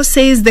Nyoro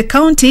says the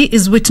county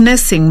is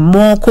witnessing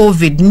more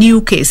COVID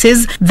new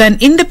cases than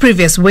in the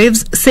previous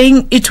waves,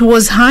 saying it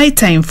was high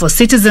time for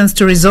citizens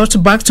to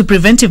resort back to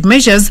preventive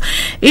measures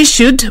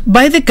issued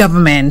by the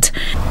government.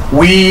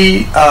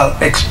 We are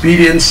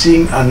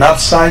experiencing an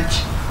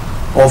upsurge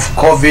of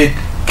COVID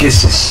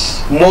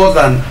cases, more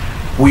than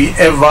we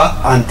ever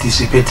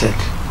anticipated.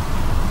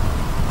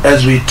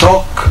 As we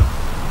talk,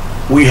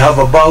 we have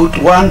about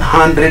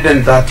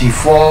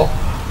 134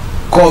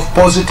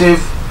 positive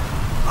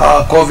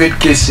COVID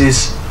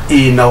cases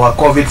in our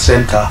COVID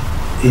center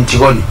in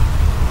Chigoni.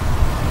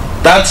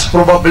 That's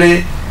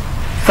probably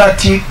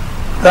 30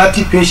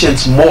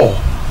 patients more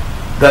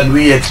than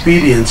we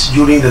experienced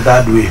during the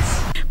third wave.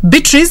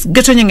 Beatrice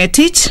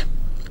Gatonyangetich,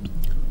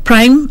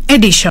 Prime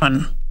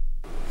Edition.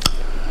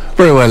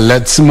 Very well,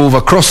 let's move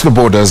across the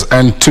borders,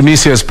 and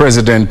Tunisia's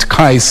President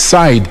Kais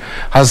Saied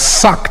has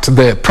sacked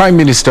the Prime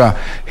Minister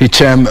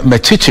Hichem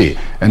Mechichi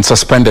and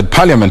suspended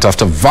parliament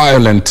after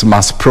violent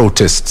mass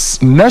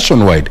protests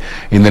nationwide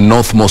in the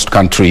northmost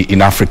country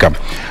in Africa.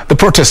 The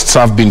protests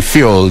have been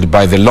fueled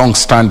by the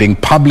long-standing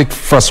public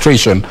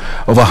frustration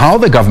over how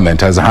the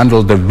government has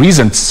handled the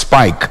recent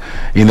spike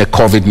in the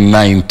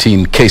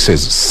COVID-19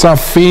 cases.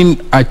 Safin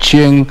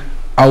Achieng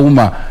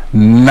Auma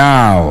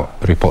now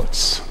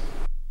reports.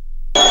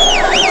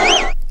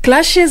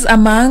 Clashes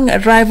among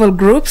rival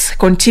groups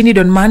continued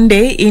on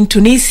Monday in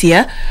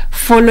Tunisia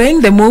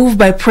following the move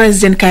by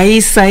President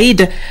Kais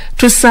Saied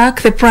to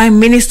sack the Prime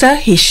Minister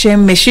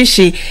Hichem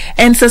Mechichi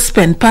and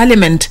suspend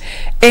parliament.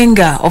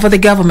 Anger over the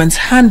government's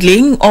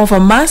handling of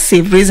a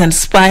massive recent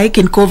spike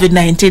in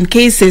COVID-19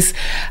 cases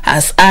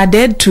has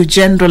added to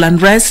general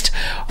unrest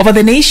over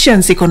the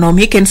nation's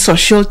economic and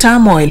social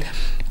turmoil.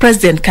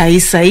 President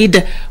Kais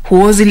Saied, who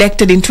was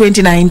elected in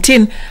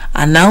 2019,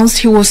 announced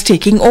he was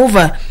taking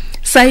over.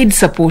 Saied's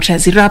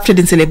supporters erupted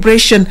in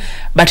celebration,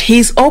 but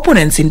his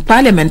opponents in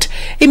parliament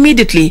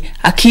immediately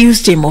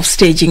accused him of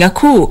staging a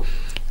coup.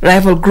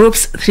 Rival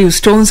groups threw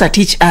stones at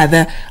each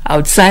other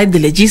outside the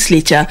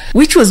legislature,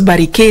 which was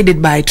barricaded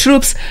by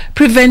troops,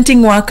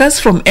 preventing workers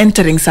from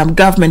entering some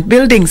government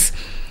buildings.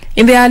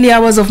 In the early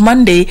hours of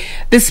Monday,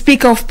 the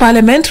Speaker of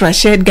Parliament,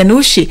 Rached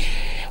Ghannouchi,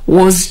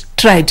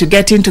 tried to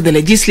get into the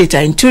legislature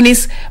in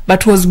Tunis,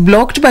 but was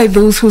blocked by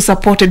those who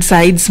supported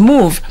Saied's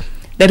move.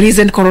 The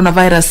recent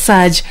coronavirus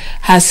surge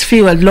has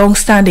fueled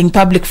long-standing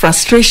public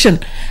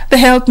frustration. The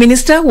health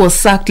minister was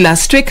sacked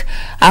last week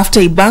after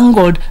a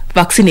bungled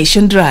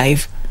vaccination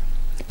drive.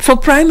 For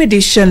Prime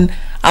Edition,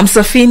 I'm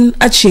Safin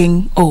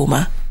Achieng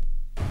Auma.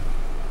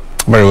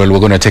 Very well, we're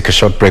going to take a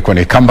short break. When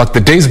we come back,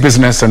 the day's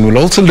business, and we'll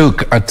also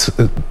look at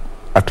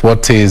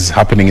what is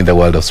happening in the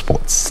world of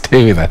sports.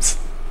 Stay with us.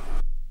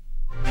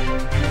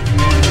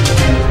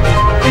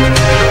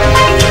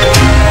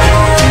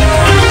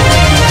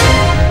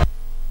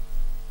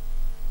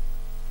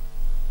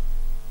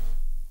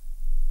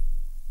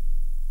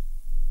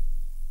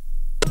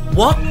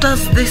 What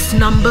does this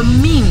number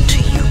mean to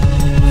you?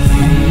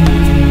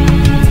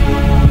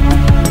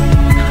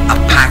 A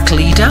pack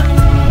leader?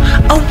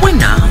 A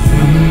winner?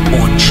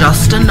 Or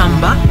just a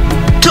number?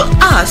 To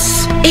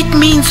us, it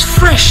means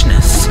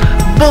freshness,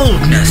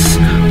 boldness,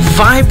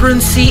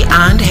 vibrancy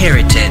and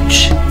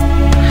heritage.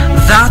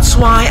 That's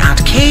why at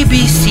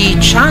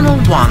KBC Channel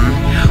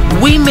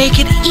 1, we make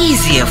it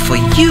easier for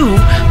you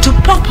to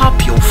pop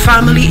up your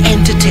family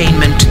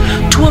entertainment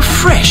to a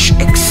fresh,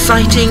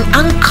 exciting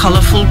and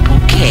colorful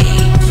bouquet.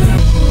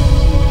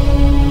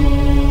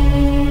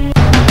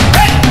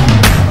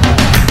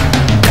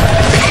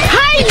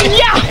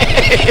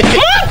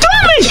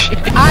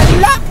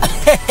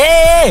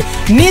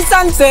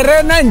 Nissan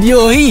Serena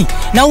ndio hii,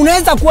 na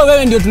unaweza kuwa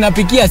wewe ndio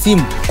tunapikia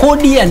simu.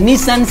 Kodi ya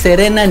Nissan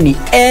Serena ni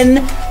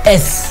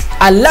NS,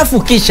 alafu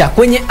kisha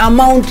kwenye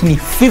amount ni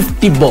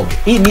 50 bob.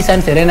 Hii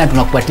Nissan Serena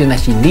tunakupatia na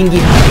shilingi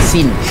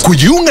 50.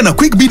 Kujiunga na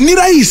QuickBid ni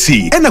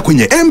rahisi. Enda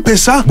kwenye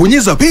M-Pesa,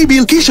 bonyeza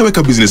paybill, kisha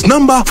weka business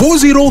number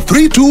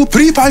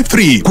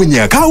 4032353.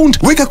 Kwenye account,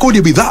 weka kodi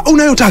ya bidhaa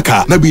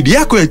unayotaka na bid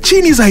yako ya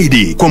chini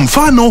zaidi. Kwa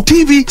mfano,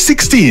 TV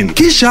 16.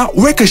 Kisha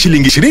weka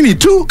shilingi 20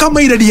 tu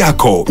kama idadi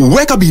yako.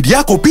 Weka bid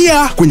yako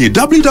pia kwenye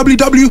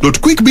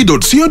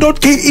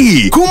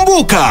www.quickbid.co.ke.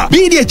 Kumbuka,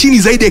 bid ya chini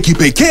zaidi ya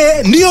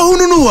kipekee ndio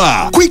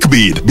hununua.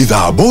 QuickBid,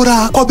 bidhaa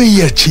bora kwa bei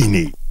ya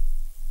chini.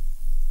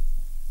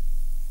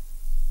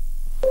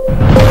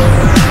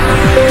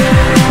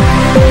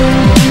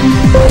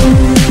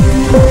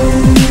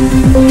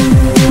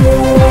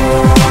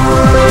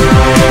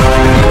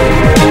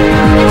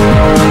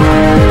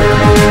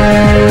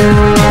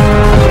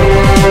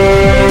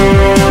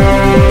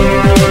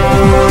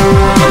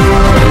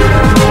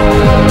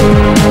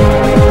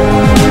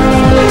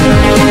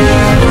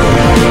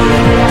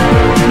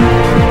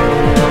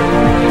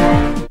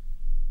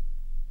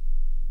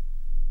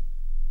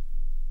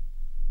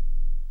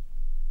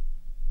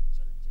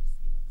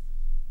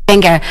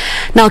 finger.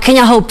 Now,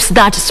 Kenya hopes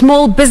that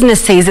small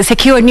businesses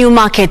secure new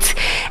markets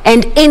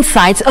and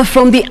insights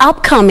from the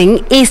upcoming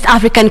East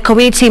African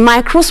Community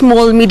Micro,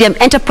 Small, Medium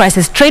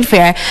Enterprises Trade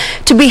Fair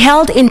to be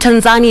held in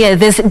Tanzania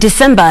this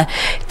December.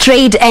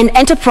 Trade and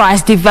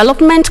Enterprise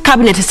Development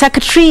Cabinet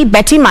Secretary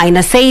Betty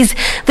Maina says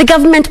the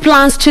government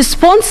plans to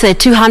sponsor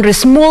 200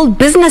 small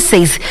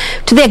businesses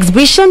to the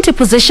exhibition to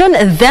position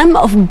them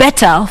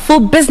better for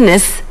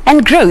business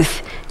and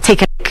growth.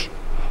 Take a look.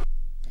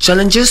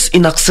 Challenges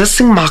in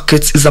accessing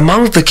markets is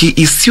among the key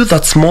issues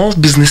that small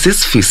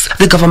businesses face.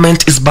 The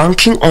government is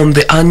banking on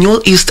the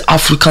annual East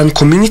African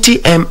Community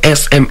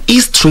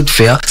MSME Trade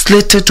Fair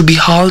slated to be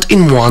held in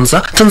Mwanza,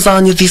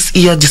 Tanzania this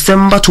year,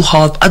 December, to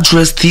help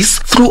address this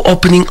through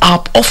opening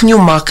up of new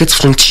markets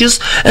frontiers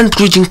and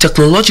bridging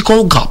technological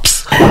gaps.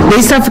 The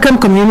East African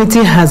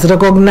community has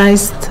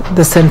recognized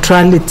the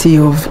centrality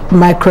of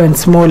micro and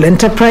small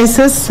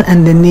enterprises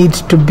and the need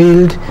to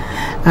build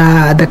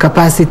the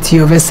capacity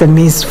of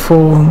SMEs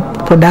for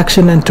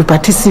production and to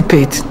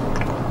participate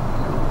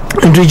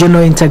in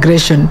regional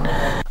integration.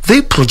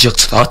 They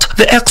project that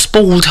the expo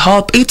would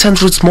help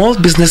 800 small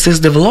businesses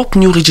develop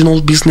new regional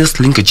business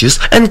linkages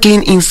and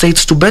gain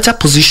insights to better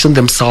position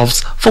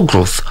themselves for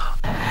growth.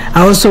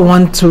 I also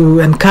want to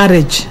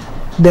encourage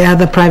the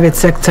other private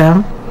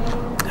sector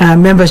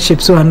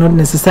memberships who are not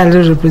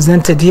necessarily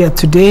represented here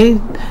today,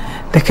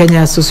 the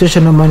Kenya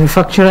Association of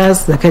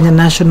Manufacturers, the Kenya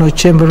National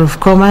Chamber of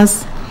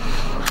Commerce,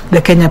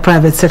 the Kenya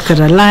Private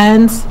Sector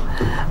Alliance,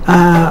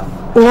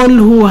 all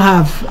who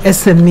have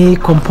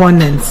SME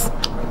components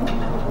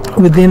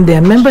within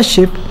their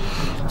membership,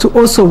 to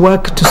also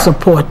work to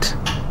support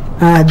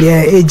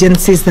their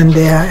agencies and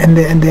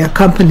their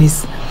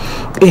companies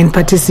in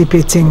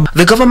participating.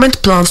 The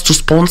government plans to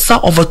sponsor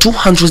over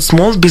 200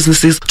 small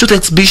businesses to the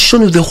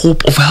exhibition with the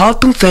hope of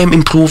helping them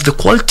improve the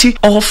quality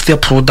of their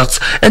products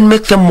and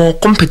make them more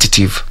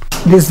competitive.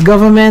 This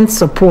government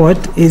support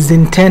is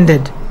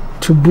intended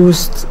to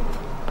boost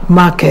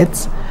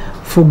markets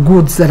for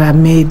goods that are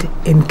made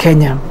in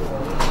Kenya.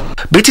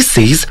 Betty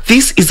says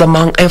this is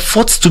among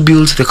efforts to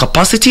build the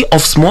capacity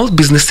of small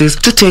businesses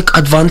to take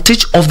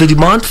advantage of the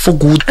demand for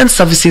goods and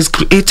services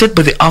created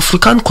by the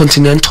African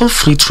Continental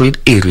Free Trade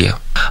Area.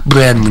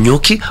 Brian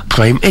Munyoki,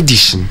 Prime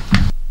Edition.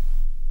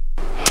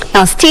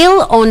 Now,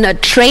 still on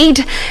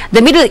trade,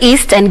 the Middle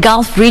East and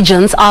Gulf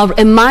regions are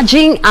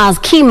emerging as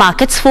key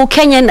markets for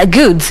Kenyan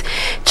goods.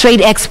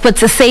 Trade experts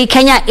say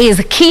Kenya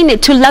is keen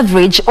to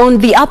leverage on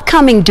the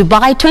upcoming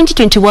Dubai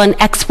 2021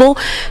 Expo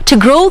to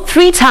grow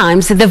 3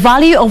 times the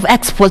value of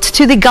exports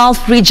to the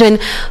Gulf region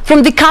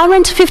from the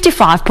current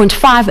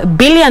 55.5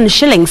 billion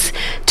shillings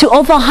to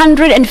over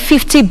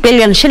 150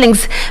 billion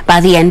shillings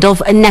by the end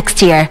of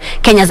next year.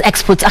 Kenya's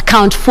exports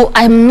account for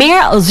a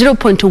mere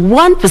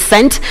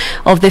 0.1%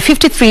 of the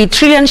 53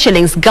 trillion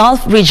shillings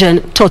Gulf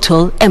region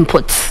total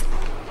inputs.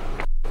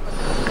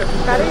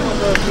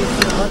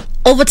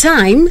 Over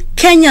time,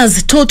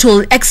 Kenya's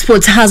total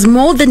exports has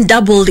more than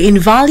doubled in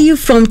value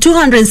from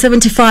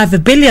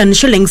 275 billion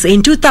shillings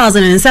in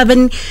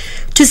 2007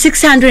 to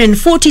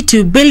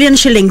 642 billion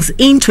shillings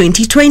in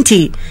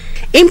 2020.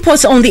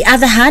 Imports, on the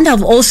other hand,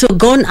 have also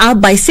gone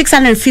up by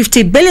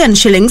 650 billion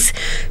shillings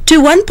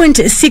to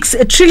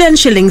 1.6 trillion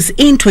shillings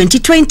in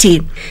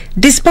 2020.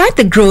 Despite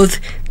the growth,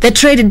 the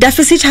trade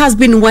deficit has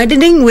been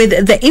widening,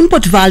 with the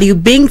import value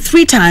being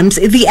 3 times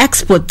the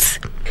exports.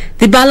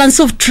 The balance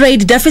of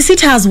trade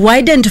deficit has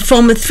widened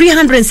from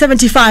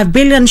 375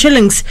 billion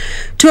shillings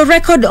to a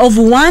record of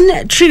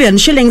 1 trillion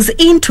shillings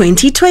in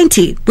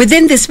 2020.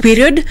 Within this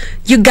period,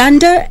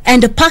 Uganda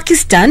and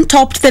Pakistan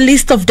topped the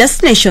list of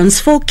destinations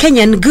for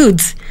Kenyan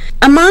goods.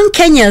 Among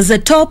Kenya's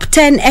top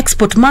 10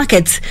 export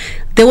markets,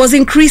 there was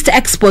increased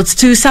exports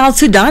to South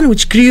Sudan,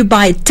 which grew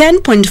by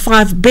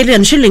 10.5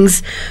 billion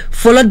shillings,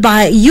 followed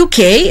by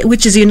UK,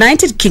 which is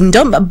United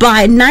Kingdom,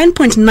 by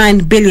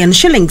 9.9 billion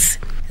shillings.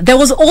 There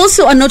was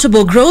also a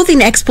notable growth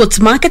in exports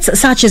markets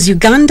such as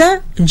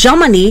Uganda,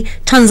 Germany,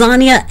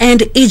 Tanzania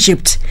and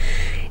Egypt.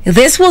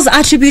 This was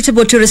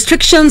attributable to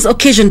restrictions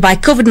occasioned by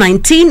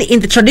COVID-19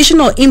 in the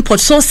traditional import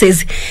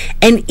sources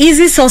and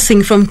easy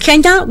sourcing from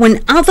Kenya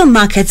when other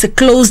markets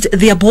closed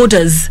their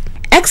borders.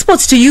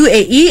 Exports to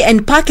UAE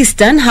and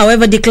Pakistan,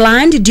 however,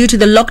 declined due to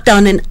the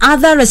lockdown and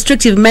other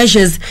restrictive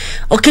measures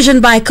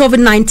occasioned by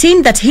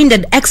COVID-19 that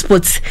hindered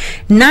exports,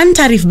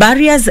 non-tariff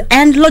barriers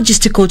and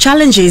logistical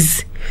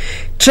challenges.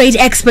 Trade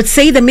experts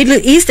say the Middle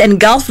East and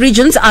Gulf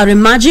regions are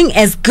emerging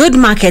as good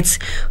markets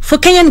for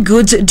Kenyan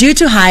goods due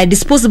to high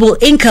disposable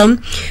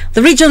income,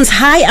 the region's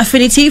high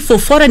affinity for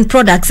foreign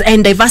products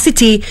and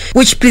diversity,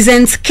 which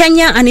presents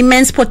Kenya an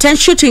immense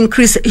potential to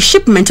increase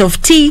shipment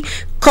of tea,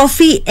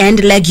 coffee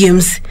and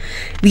legumes.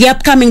 The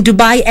upcoming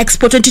Dubai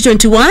Expo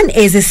 2021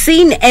 is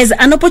seen as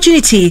an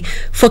opportunity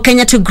for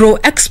Kenya to grow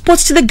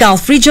exports to the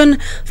Gulf region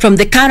from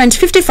the current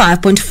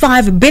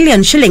 55.5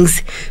 billion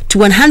shillings to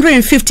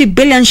 150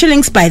 billion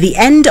shillings by the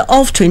end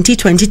of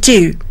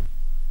 2022.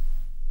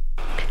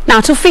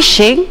 Now to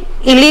fishing.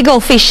 Illegal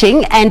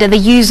fishing and the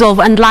use of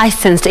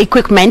unlicensed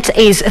equipment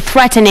is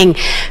threatening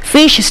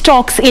fish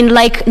stocks in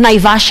Lake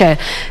Naivasha.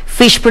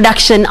 Fish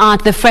production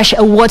at the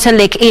freshwater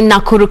lake in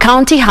Nakuru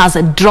County has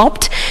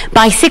dropped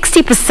by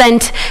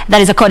 60%.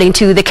 That is according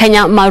to the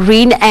Kenya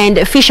Marine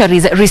and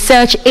Fisheries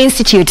Research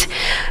Institute.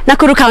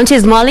 Nakuru County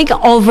is mulling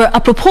over a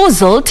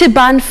proposal to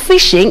ban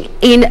fishing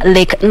in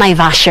Lake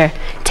Naivasha.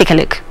 Take a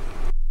look.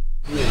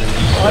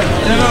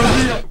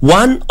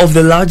 One of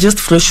the largest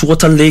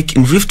freshwater lake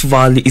in Rift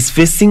Valley is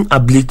facing a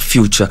bleak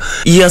future.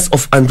 Years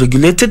of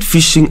unregulated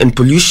fishing and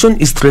pollution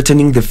is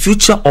threatening the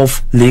future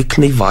of Lake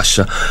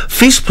Naivasha.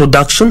 Fish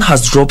production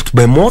has dropped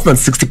by more than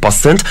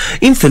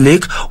 60% in the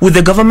lake, with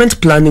the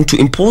government planning to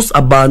impose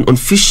a ban on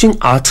fishing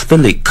at the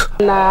lake.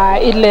 Na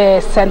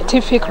ile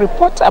scientific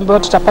report ambayo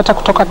tutapata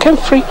kutoka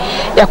Kemfree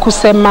ya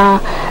kusema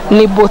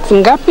ni boats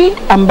ngapi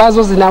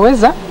ambazo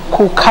zinaweza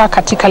kukaa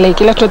katika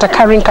lake, ile tunaita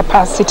carrying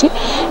capacity,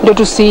 ndio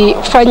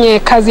tusifanye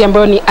kazi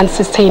ambayo ni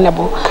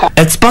unsustainable.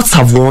 Experts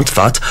have warned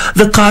that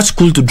the catch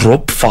could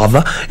drop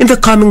further in the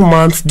coming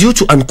months due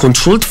to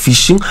uncontrolled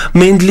fishing,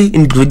 mainly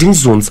in breeding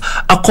zones.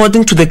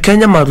 According to the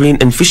Kenya Marine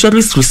and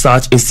Fisheries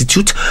Research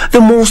Institute,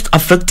 the most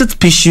affected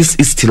species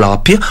is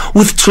tilapia,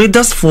 with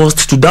traders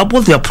forced to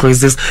double their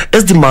prices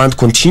as demand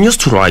continues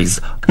to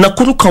rise.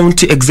 Nakuru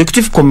County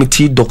Executive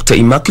Committee Dr.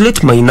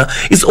 Immaculate Maina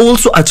is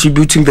also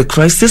attributing the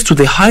crisis to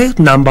the high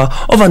number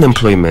of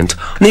unemployment.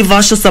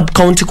 Naivasha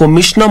Sub-County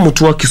Commissioner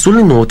Mutua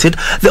Kisuli noted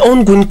the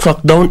ongoing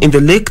crackdown in the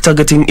lake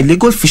targeting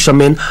illegal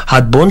fishermen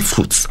had borne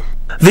fruits.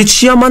 The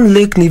chairman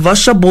Lake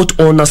Naivasha Boat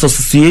Owners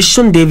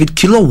Association, David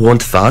Kilo,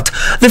 warned that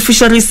the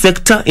fisheries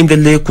sector in the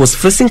lake was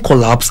facing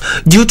collapse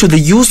due to the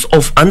use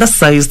of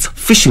undersized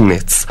fishing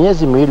nets.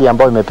 Miezi miwili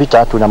ambayo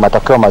imepita tuna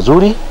matokeo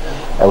mazuri,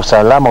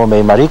 usalama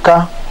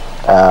umeimarika,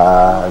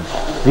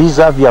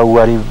 visa vya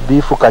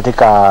uharibifu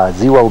katika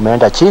ziwa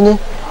umeenda chini,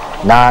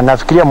 na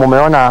nafikiria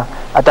mumeona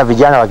hata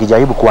vijana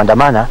wakijaribu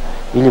kuandamana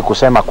ili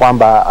kusema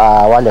kwamba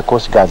wale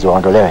Coast Guards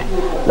waondolewe.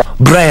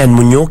 Brian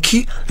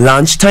Munyoki,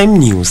 Lunchtime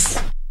News.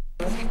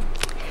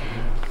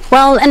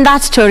 Well, and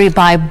that story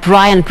by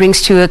Brian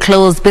brings to a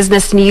close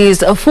business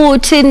news for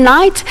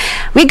tonight.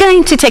 We're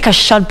going to take a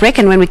short break,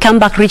 and when we come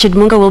back, Richard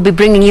Munga will be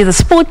bringing you the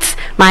sports.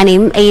 My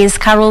name is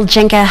Carol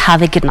Jenka.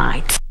 Have a good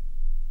night.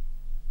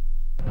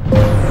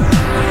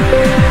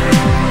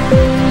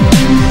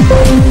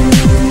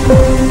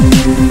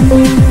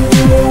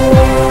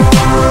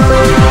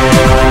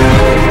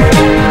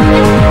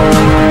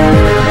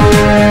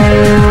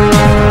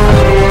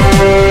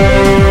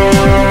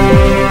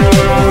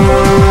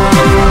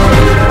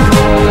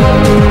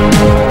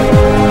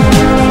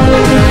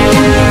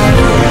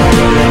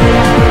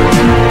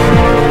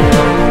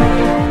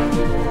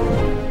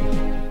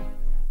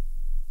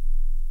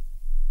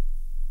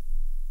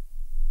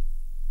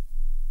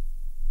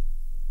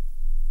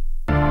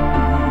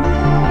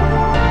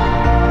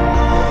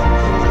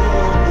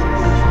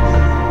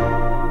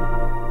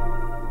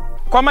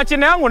 Kwa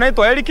majina yangu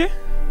naitwa Eric,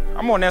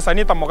 ama unaweza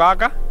niita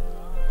Mugaka.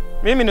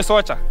 Mimi ni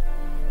socha.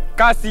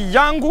 Kazi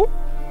yangu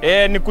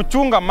ni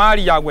kuchunga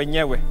mali ya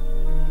wenyewe.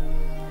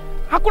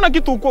 Hakuna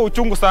kitu uko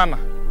uchungu sana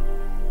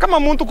kama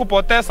mtu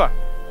kupoteza,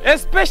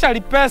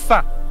 especially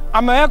pesa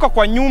ameweka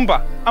kwa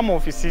nyumba ama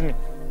ofisini.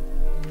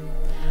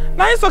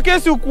 Na hizo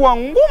kesi ukuwa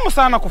ngumu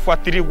sana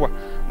kufuatiliwa,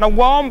 na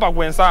waomba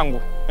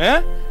wenzangu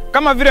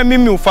kama vile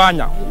mimi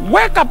ufanya,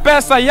 weka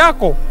pesa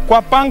yako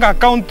kwa panga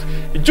account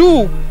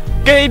juu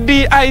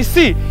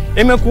KDIC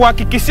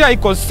imekuhakikishia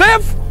iko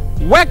safe.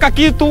 Weka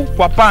kitu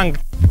kwa panga.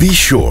 Be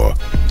sure,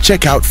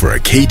 check out for a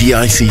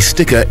KDIC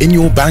sticker in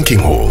your banking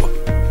hall.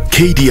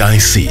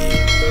 KDIC,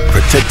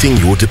 protecting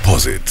your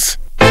deposits.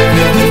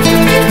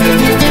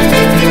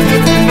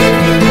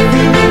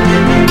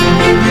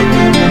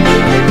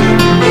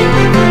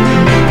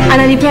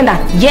 Ananipenda,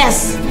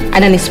 yes.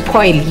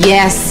 Ananispoil,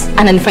 yes.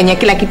 Ananifanya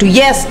kila kitu,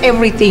 yes.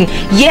 Everything,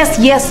 yes,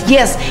 yes,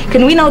 yes.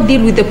 Can we now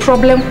deal with the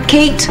problem,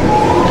 Kate?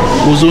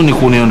 Uzuni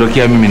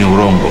kuniondokea mimi ni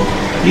urongo.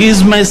 He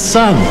is my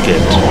son,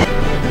 Kate.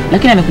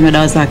 Lakini amekunywa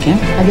dawa zake.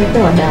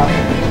 Hajapewa dawa.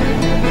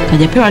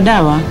 Hajapewa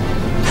dawa?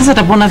 Sasa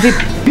atapona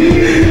vipi?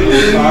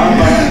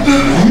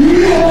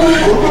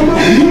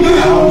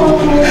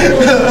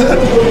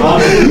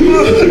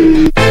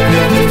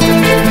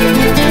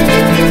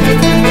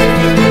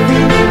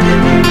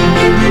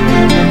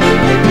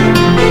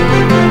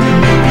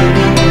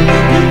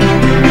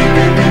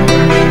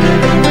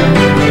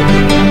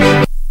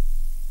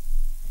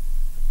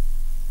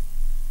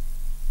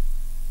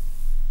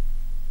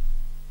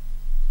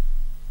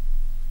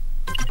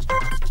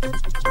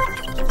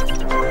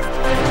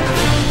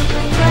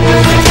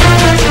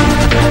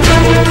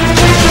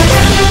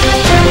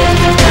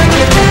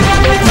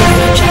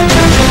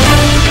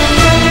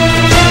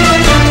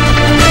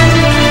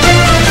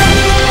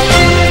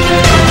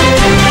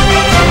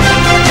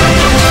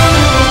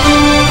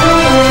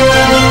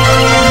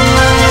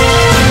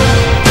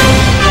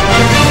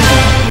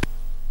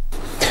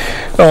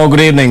 Well,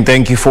 good evening.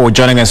 Thank you for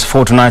joining us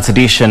for tonight's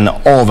edition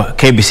of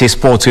KBC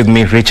Sports with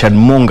me, Richard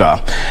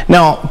Munga.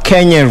 Now,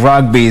 Kenya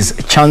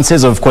Rugby's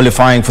chances of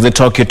qualifying for the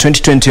Tokyo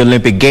 2020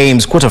 Olympic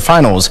Games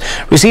quarterfinals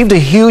received a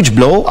huge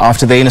blow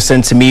after the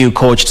Innocent Simiyu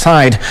coached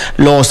side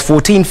lost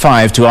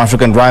 14-5 to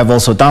African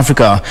rival South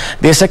Africa,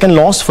 their second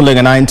loss following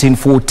a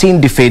 19-14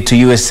 defeat to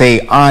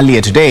USA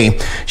earlier today.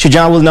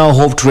 SHUJAA will now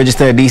hope to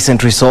register a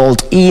decent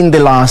result in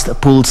the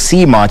last Pool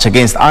C match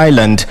against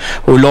Ireland,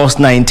 who lost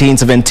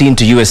 19-17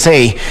 to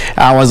USA.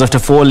 Hours after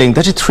falling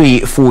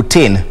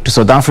 33-14 to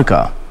South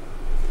Africa.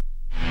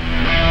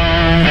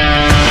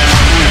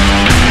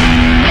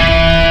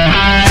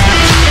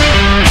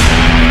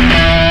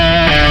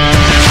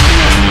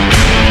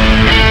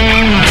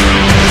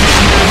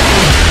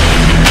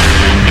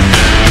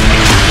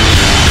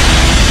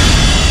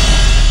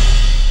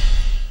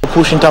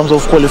 Push in terms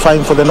of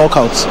qualifying for the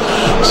knockouts.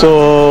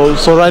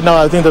 So right now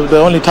I think the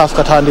only task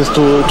at hand is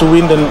to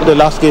win the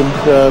last game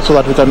so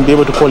that we can be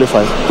able to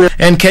qualify.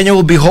 And Kenya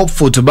will be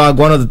hopeful to bag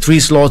one of the 3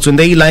 slots when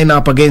they line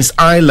up against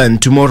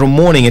Ireland tomorrow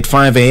morning at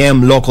 5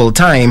 a.m. local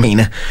time.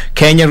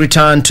 Kenya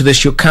returned to the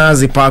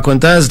Shukazi Park on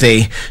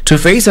Thursday to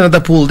face another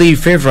Pool D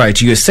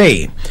favourite,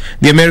 USA.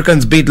 The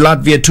Americans beat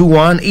Latvia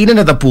 2-1 in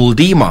another Pool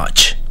D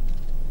match.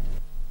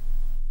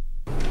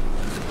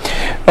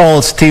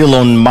 All still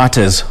on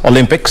matters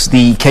Olympics,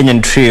 the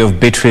Kenyan trio of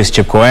Beatrice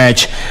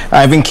Chepkoech,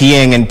 Ivan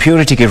Kieng and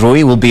Purity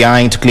Kirui will be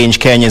eyeing to clinch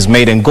Kenya's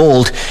maiden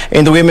gold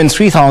in the women's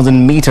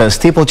 3,000-meter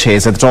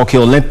steeplechase at the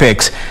Tokyo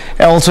Olympics.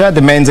 Elsewhere,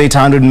 the men's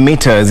 800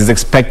 meters is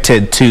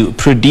expected to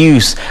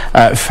produce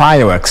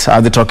fireworks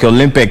at the Tokyo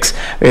Olympics,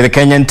 with the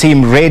Kenyan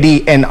team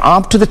ready and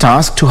up to the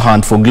task to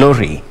hunt for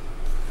glory.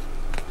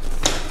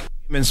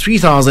 Women's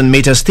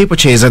 3,000-meter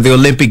steeplechase at the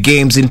Olympic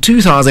Games in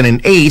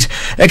 2008,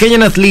 a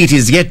Kenyan athlete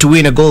is yet to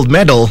win a gold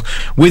medal,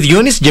 with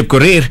Eunice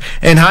Jepkorir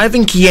and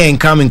Ivan Kieng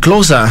coming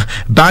closer,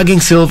 bagging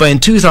silver in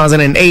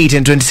 2008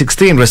 and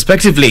 2016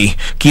 respectively.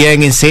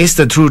 Kieng insists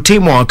that through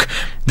teamwork,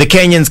 the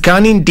Kenyans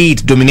can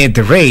indeed dominate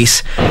the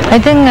race. I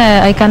think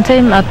I can say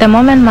at the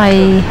moment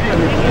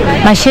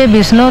my shape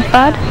is not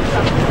bad.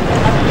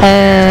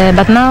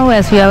 But now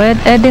as we are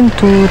heading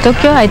to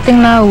Tokyo, I think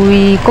now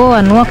we go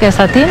and work as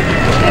a team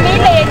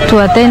to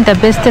attain the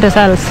best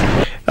results.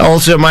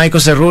 Also, Michael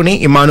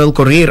Saruni, Emmanuel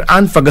Korir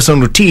and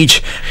Ferguson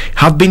Rutich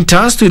have been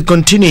tasked with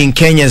continuing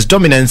Kenya's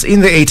dominance in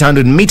the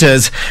 800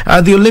 meters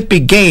at the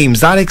Olympic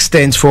Games that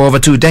extends for over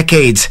 2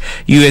 decades.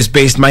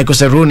 US-based Michael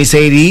Saruni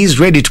said he is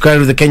ready to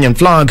carry the Kenyan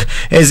flag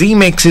as he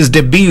makes his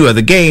debut at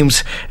the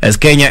Games as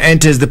Kenya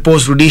enters the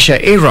post-Rhodesia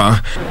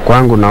era.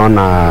 Kwangu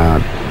naona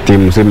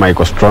timu nzima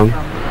iko strong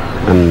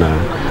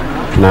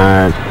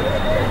na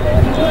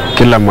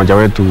kila mmoja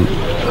wetu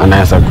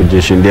anaweza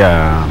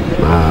kujishindia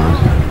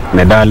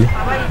medali,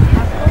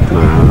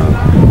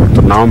 na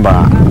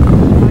tunaomba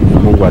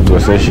Mungu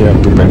atuwezeshe,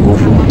 atupe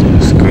nguvu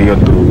siku hiyo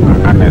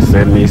tung'ang'ane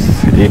semis,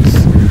 hits,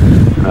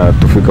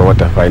 tufike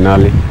wote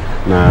finali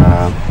na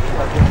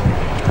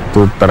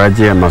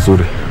tutarajie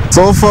mazuri.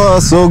 So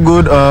far so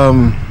good.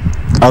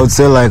 I would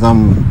say like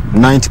I'm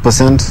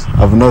 90%.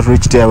 I've not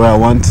reached there where I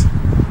want,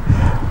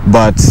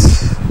 but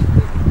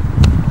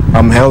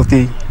I'm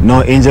healthy,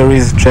 no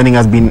injuries, training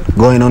has been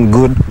going on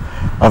good.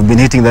 I've been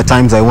hitting the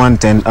times I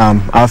want, and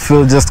I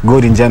feel just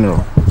good in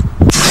general.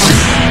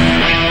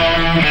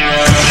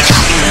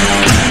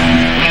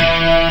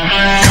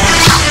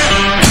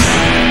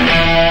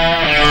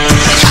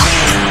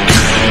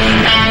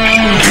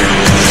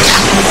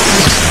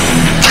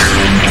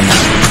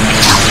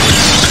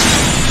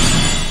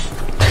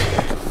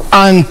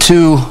 And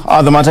to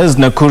other matters,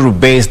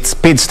 Nakuru-based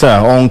speedster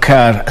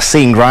Onkar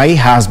Singh Rai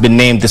has been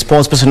named the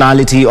sports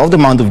personality of the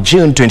month of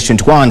June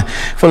 2021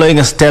 following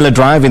a stellar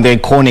drive in the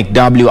iconic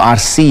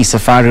WRC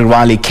Safari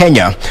Rally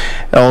Kenya.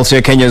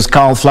 Also, Kenya's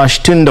Carl Flash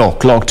Tundo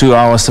clocked 2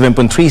 hours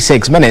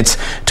 7.36 minutes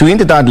to win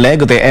the third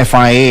leg of the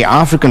FIA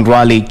African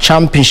Rally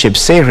Championship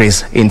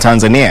Series in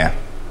Tanzania.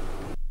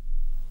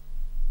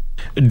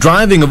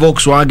 Driving a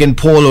Volkswagen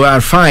Polo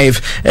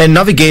R5 and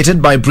navigated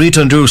by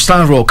Briton Drew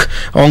Starrock,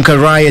 Onkar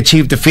Rai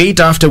achieved the feat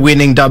after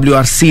winning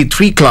WRC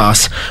 3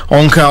 class.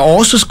 Onkar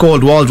also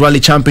scored World Rally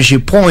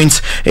Championship points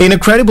in a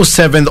credible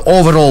 7th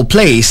overall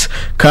place.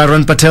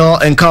 Karan Patel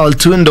and Carl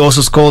Tund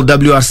also scored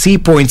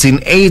WRC points in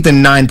 8th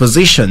and 9th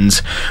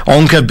positions.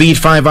 Onkar beat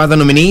 5 other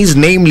nominees,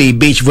 namely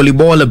beach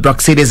volleyballer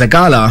Braxide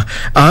Zagala,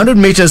 100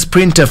 meters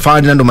sprinter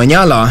Ferdinando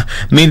Manyala,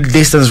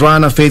 mid-distance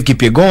runner Faith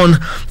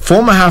Kipyegon,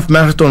 former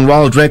half-marathon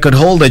world record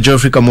holder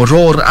Geoffrey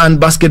Kamworor, and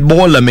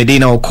basketballer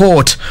Medina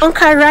Okot.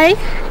 Onkar Rai,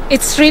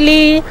 it's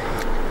really,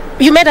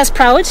 you made us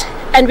proud,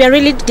 and we are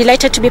really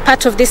delighted to be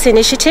part of this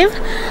initiative.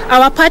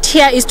 Our part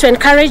here is to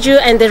encourage you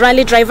and the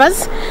rally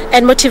drivers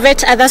and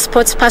motivate other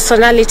sports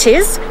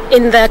personalities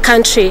in the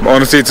country.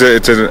 Honestly,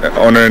 it's an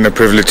honor and a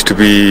privilege to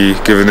be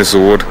given this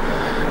award.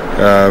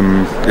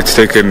 It's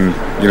taken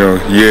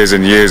years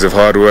and years of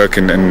hard work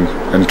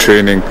and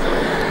training.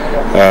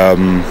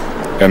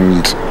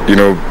 And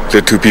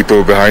the 2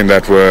 people behind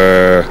that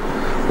were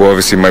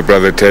obviously my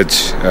brother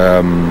Tej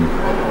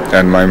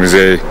and my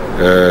mzee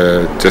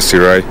Jesse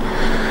Rai.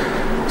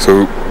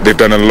 So they've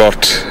done a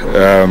lot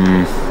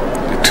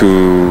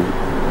to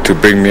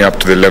bring me up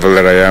to the level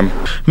that I am.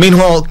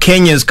 Meanwhile,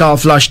 Kenya's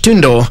Flash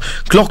Tundo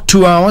clocked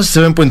 2 hours,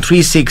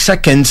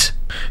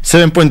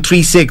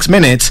 7.36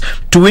 minutes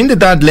to win the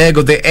third leg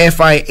of the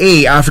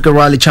FIA Africa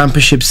Rally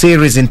Championship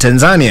Series in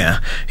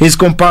Tanzania. His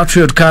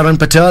compatriot Karan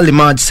Patel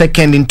emerged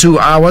second in 2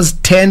 hours,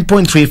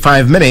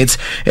 10.35 minutes,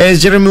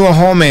 as Jeremy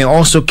Wahome,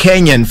 also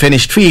Kenyan,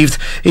 finished fifth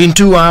in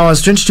 2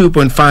 hours,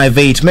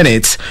 22.58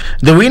 minutes.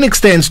 The win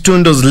extends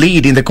Tundo's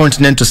lead in the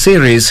Continental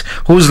Series,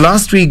 whose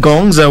last 3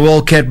 gongs are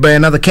well kept by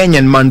another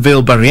Kenyan,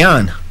 Manville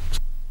Barian.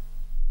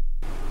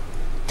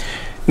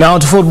 Now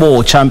to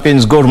football.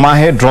 Champions Gor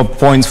Mahia dropped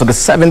points for the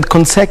 7th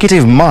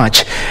consecutive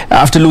match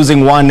after losing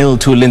 1-0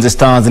 to Lindsay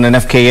Stars in an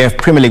FKF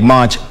Premier League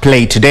match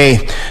played today.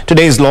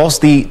 Today's loss,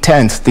 the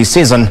 10th this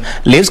season,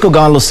 leaves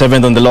Kogalo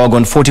 7th on the log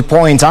on 40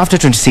 points after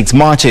 26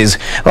 matches.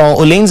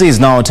 Ulinzi is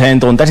now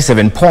 10th on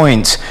 37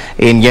 points.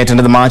 In yet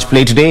another match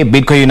played today,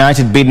 Bidco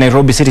United beat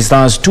Nairobi City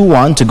Stars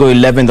 2-1 to go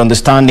 11th on the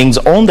standings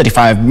on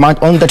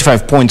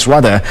 35 points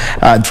rather,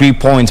 3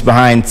 points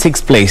behind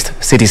 6th placed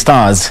City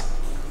Stars.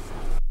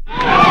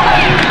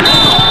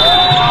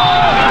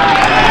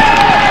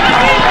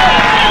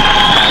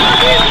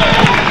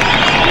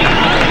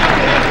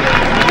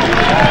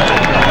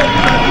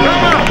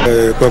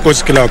 Kwa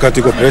coach kila wakati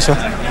iko pressure,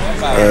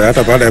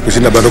 hata baada ya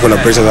kushinda bado kuna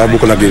pressure sababu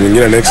kuna game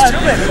nyingine next,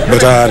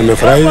 but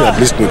nimefurahi at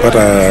least nimepata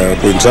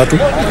point 3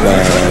 na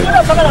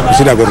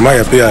kushinda Gor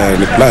Mahia pia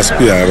ni plus.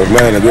 Pia Gor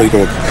Mahia najua iko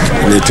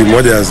ni timu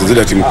moja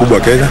zile timu kubwa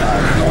Kenya,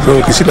 so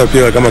ukishinda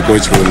pia kama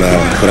coach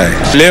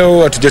unafurahi.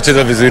 Leo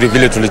hatujacheza vizuri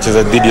vile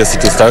tulicheza dhidi ya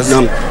City Stars.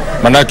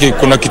 Manake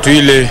kuna kitu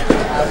ile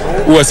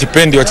huwa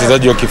sipendi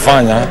wachezaji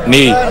wakifanya,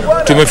 ni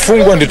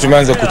tumefungwa ndio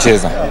tumeanza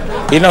kucheza.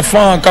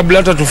 Inafaa kabla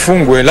hata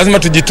tufungwe lazima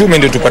tujitume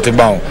ndio tupate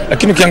bao.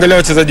 Lakini ukiangalia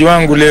wachezaji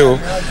wangu leo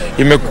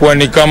imekuwa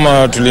ni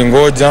kama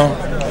tulingoja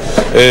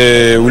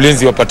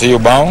Ulinzi wapate hiyo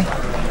bao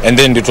and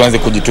then ndio tuanze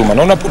kujituma.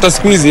 Na unapata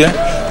siku hizi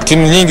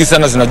timu nyingi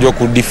sana zinajua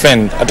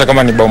kudefend, hata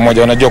kama ni bao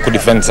moja wanajua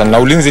kudefend sana, na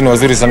Ulinzi ni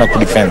wazuri sana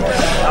kudefend.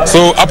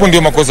 So hapo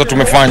ndio makosa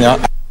tumefanya.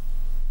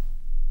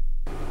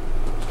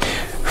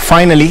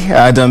 Finally,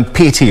 Adam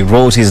Peaty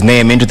wrote his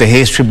name into the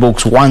history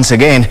books once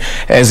again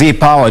as he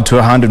powered to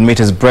 100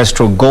 meters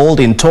breaststroke gold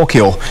in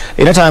Tokyo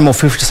in a time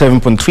of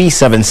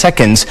 57.37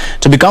 seconds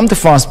to become the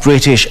first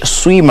British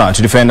swimmer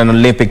to defend an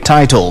Olympic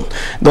title.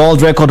 The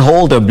world record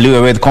holder blew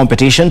away the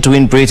competition to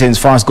win Britain's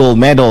first gold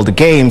medal at the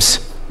Games.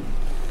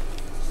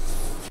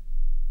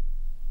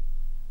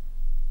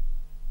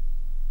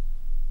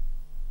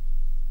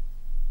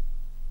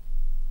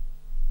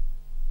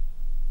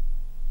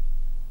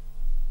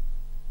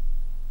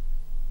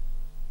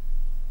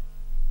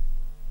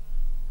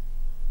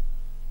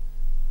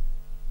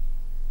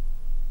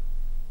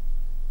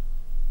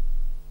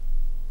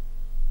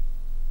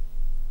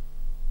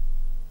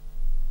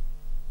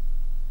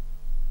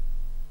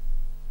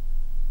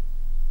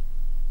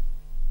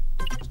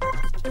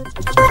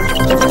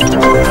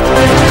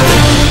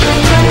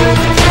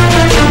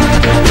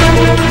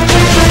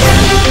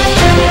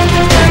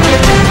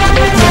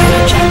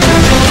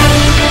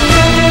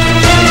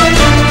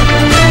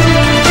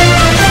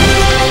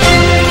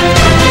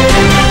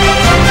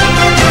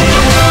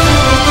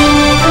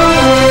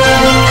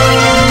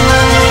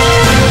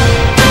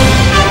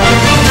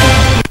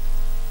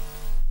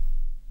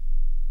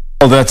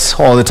 Well, that's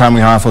all the time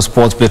we have for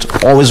sports,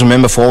 but always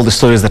remember for all the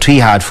stories that we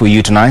had for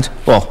you tonight,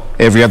 well,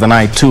 every other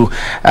night too,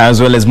 as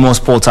well as more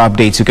sports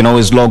updates, you can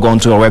always log on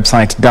to our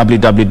website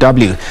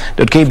www.kbc.co.ke,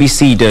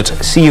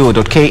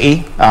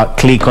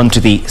 click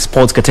onto the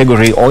sports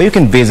category, or you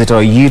can visit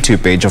our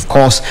YouTube page, of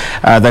course,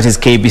 that is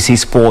KBC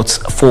Sports,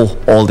 for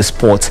all the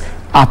sports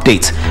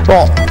updates.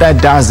 Well,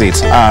 that does it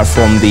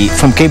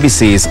from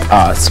KBC's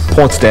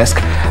sports desk.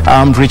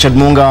 Richard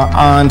Munga,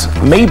 and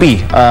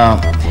maybe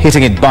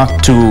hitting it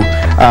back to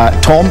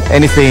Tom.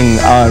 Anything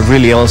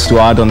really else to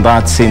add on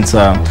that, since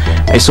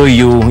I saw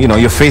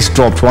your face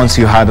dropped once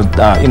you had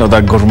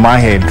that Gor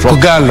Mahia drop.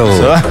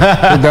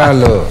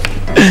 Kogalo.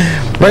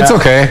 But it's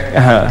okay.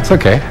 It's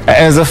okay.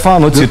 As a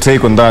fan, what's your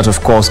take on that,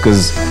 of course,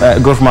 because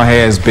Gor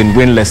Mahia has been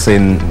winless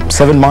in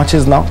 7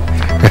 matches now?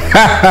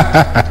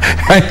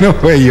 I know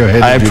where you're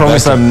headed. I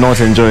promise I'm not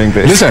enjoying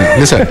this.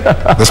 Listen.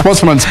 The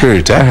sportsman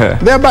spirit,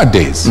 there are bad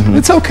days.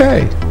 It's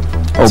okay.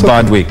 Or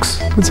bad weeks.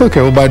 It's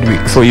okay, or bad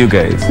weeks. For you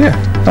guys. Yeah.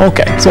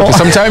 Okay. So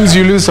sometimes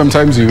you lose,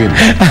 sometimes you win.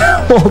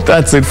 Well,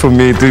 that's it from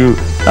me too.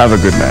 Have a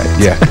good night.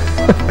 Yeah.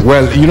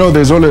 Well,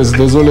 there's always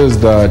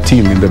the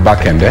team in the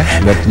back end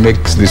that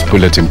makes this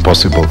bulletin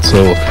possible.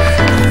 So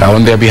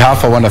on their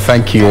behalf, I want to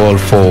thank you all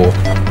for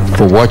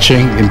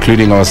watching,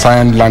 including our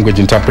sign language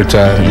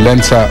interpreter,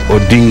 Lensa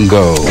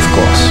Odingo, of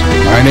course.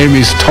 My name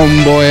is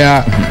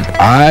Mboya.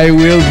 I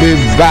will be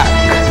back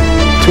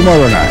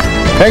tomorrow night.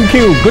 Thank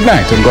you. Good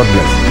night and God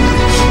bless.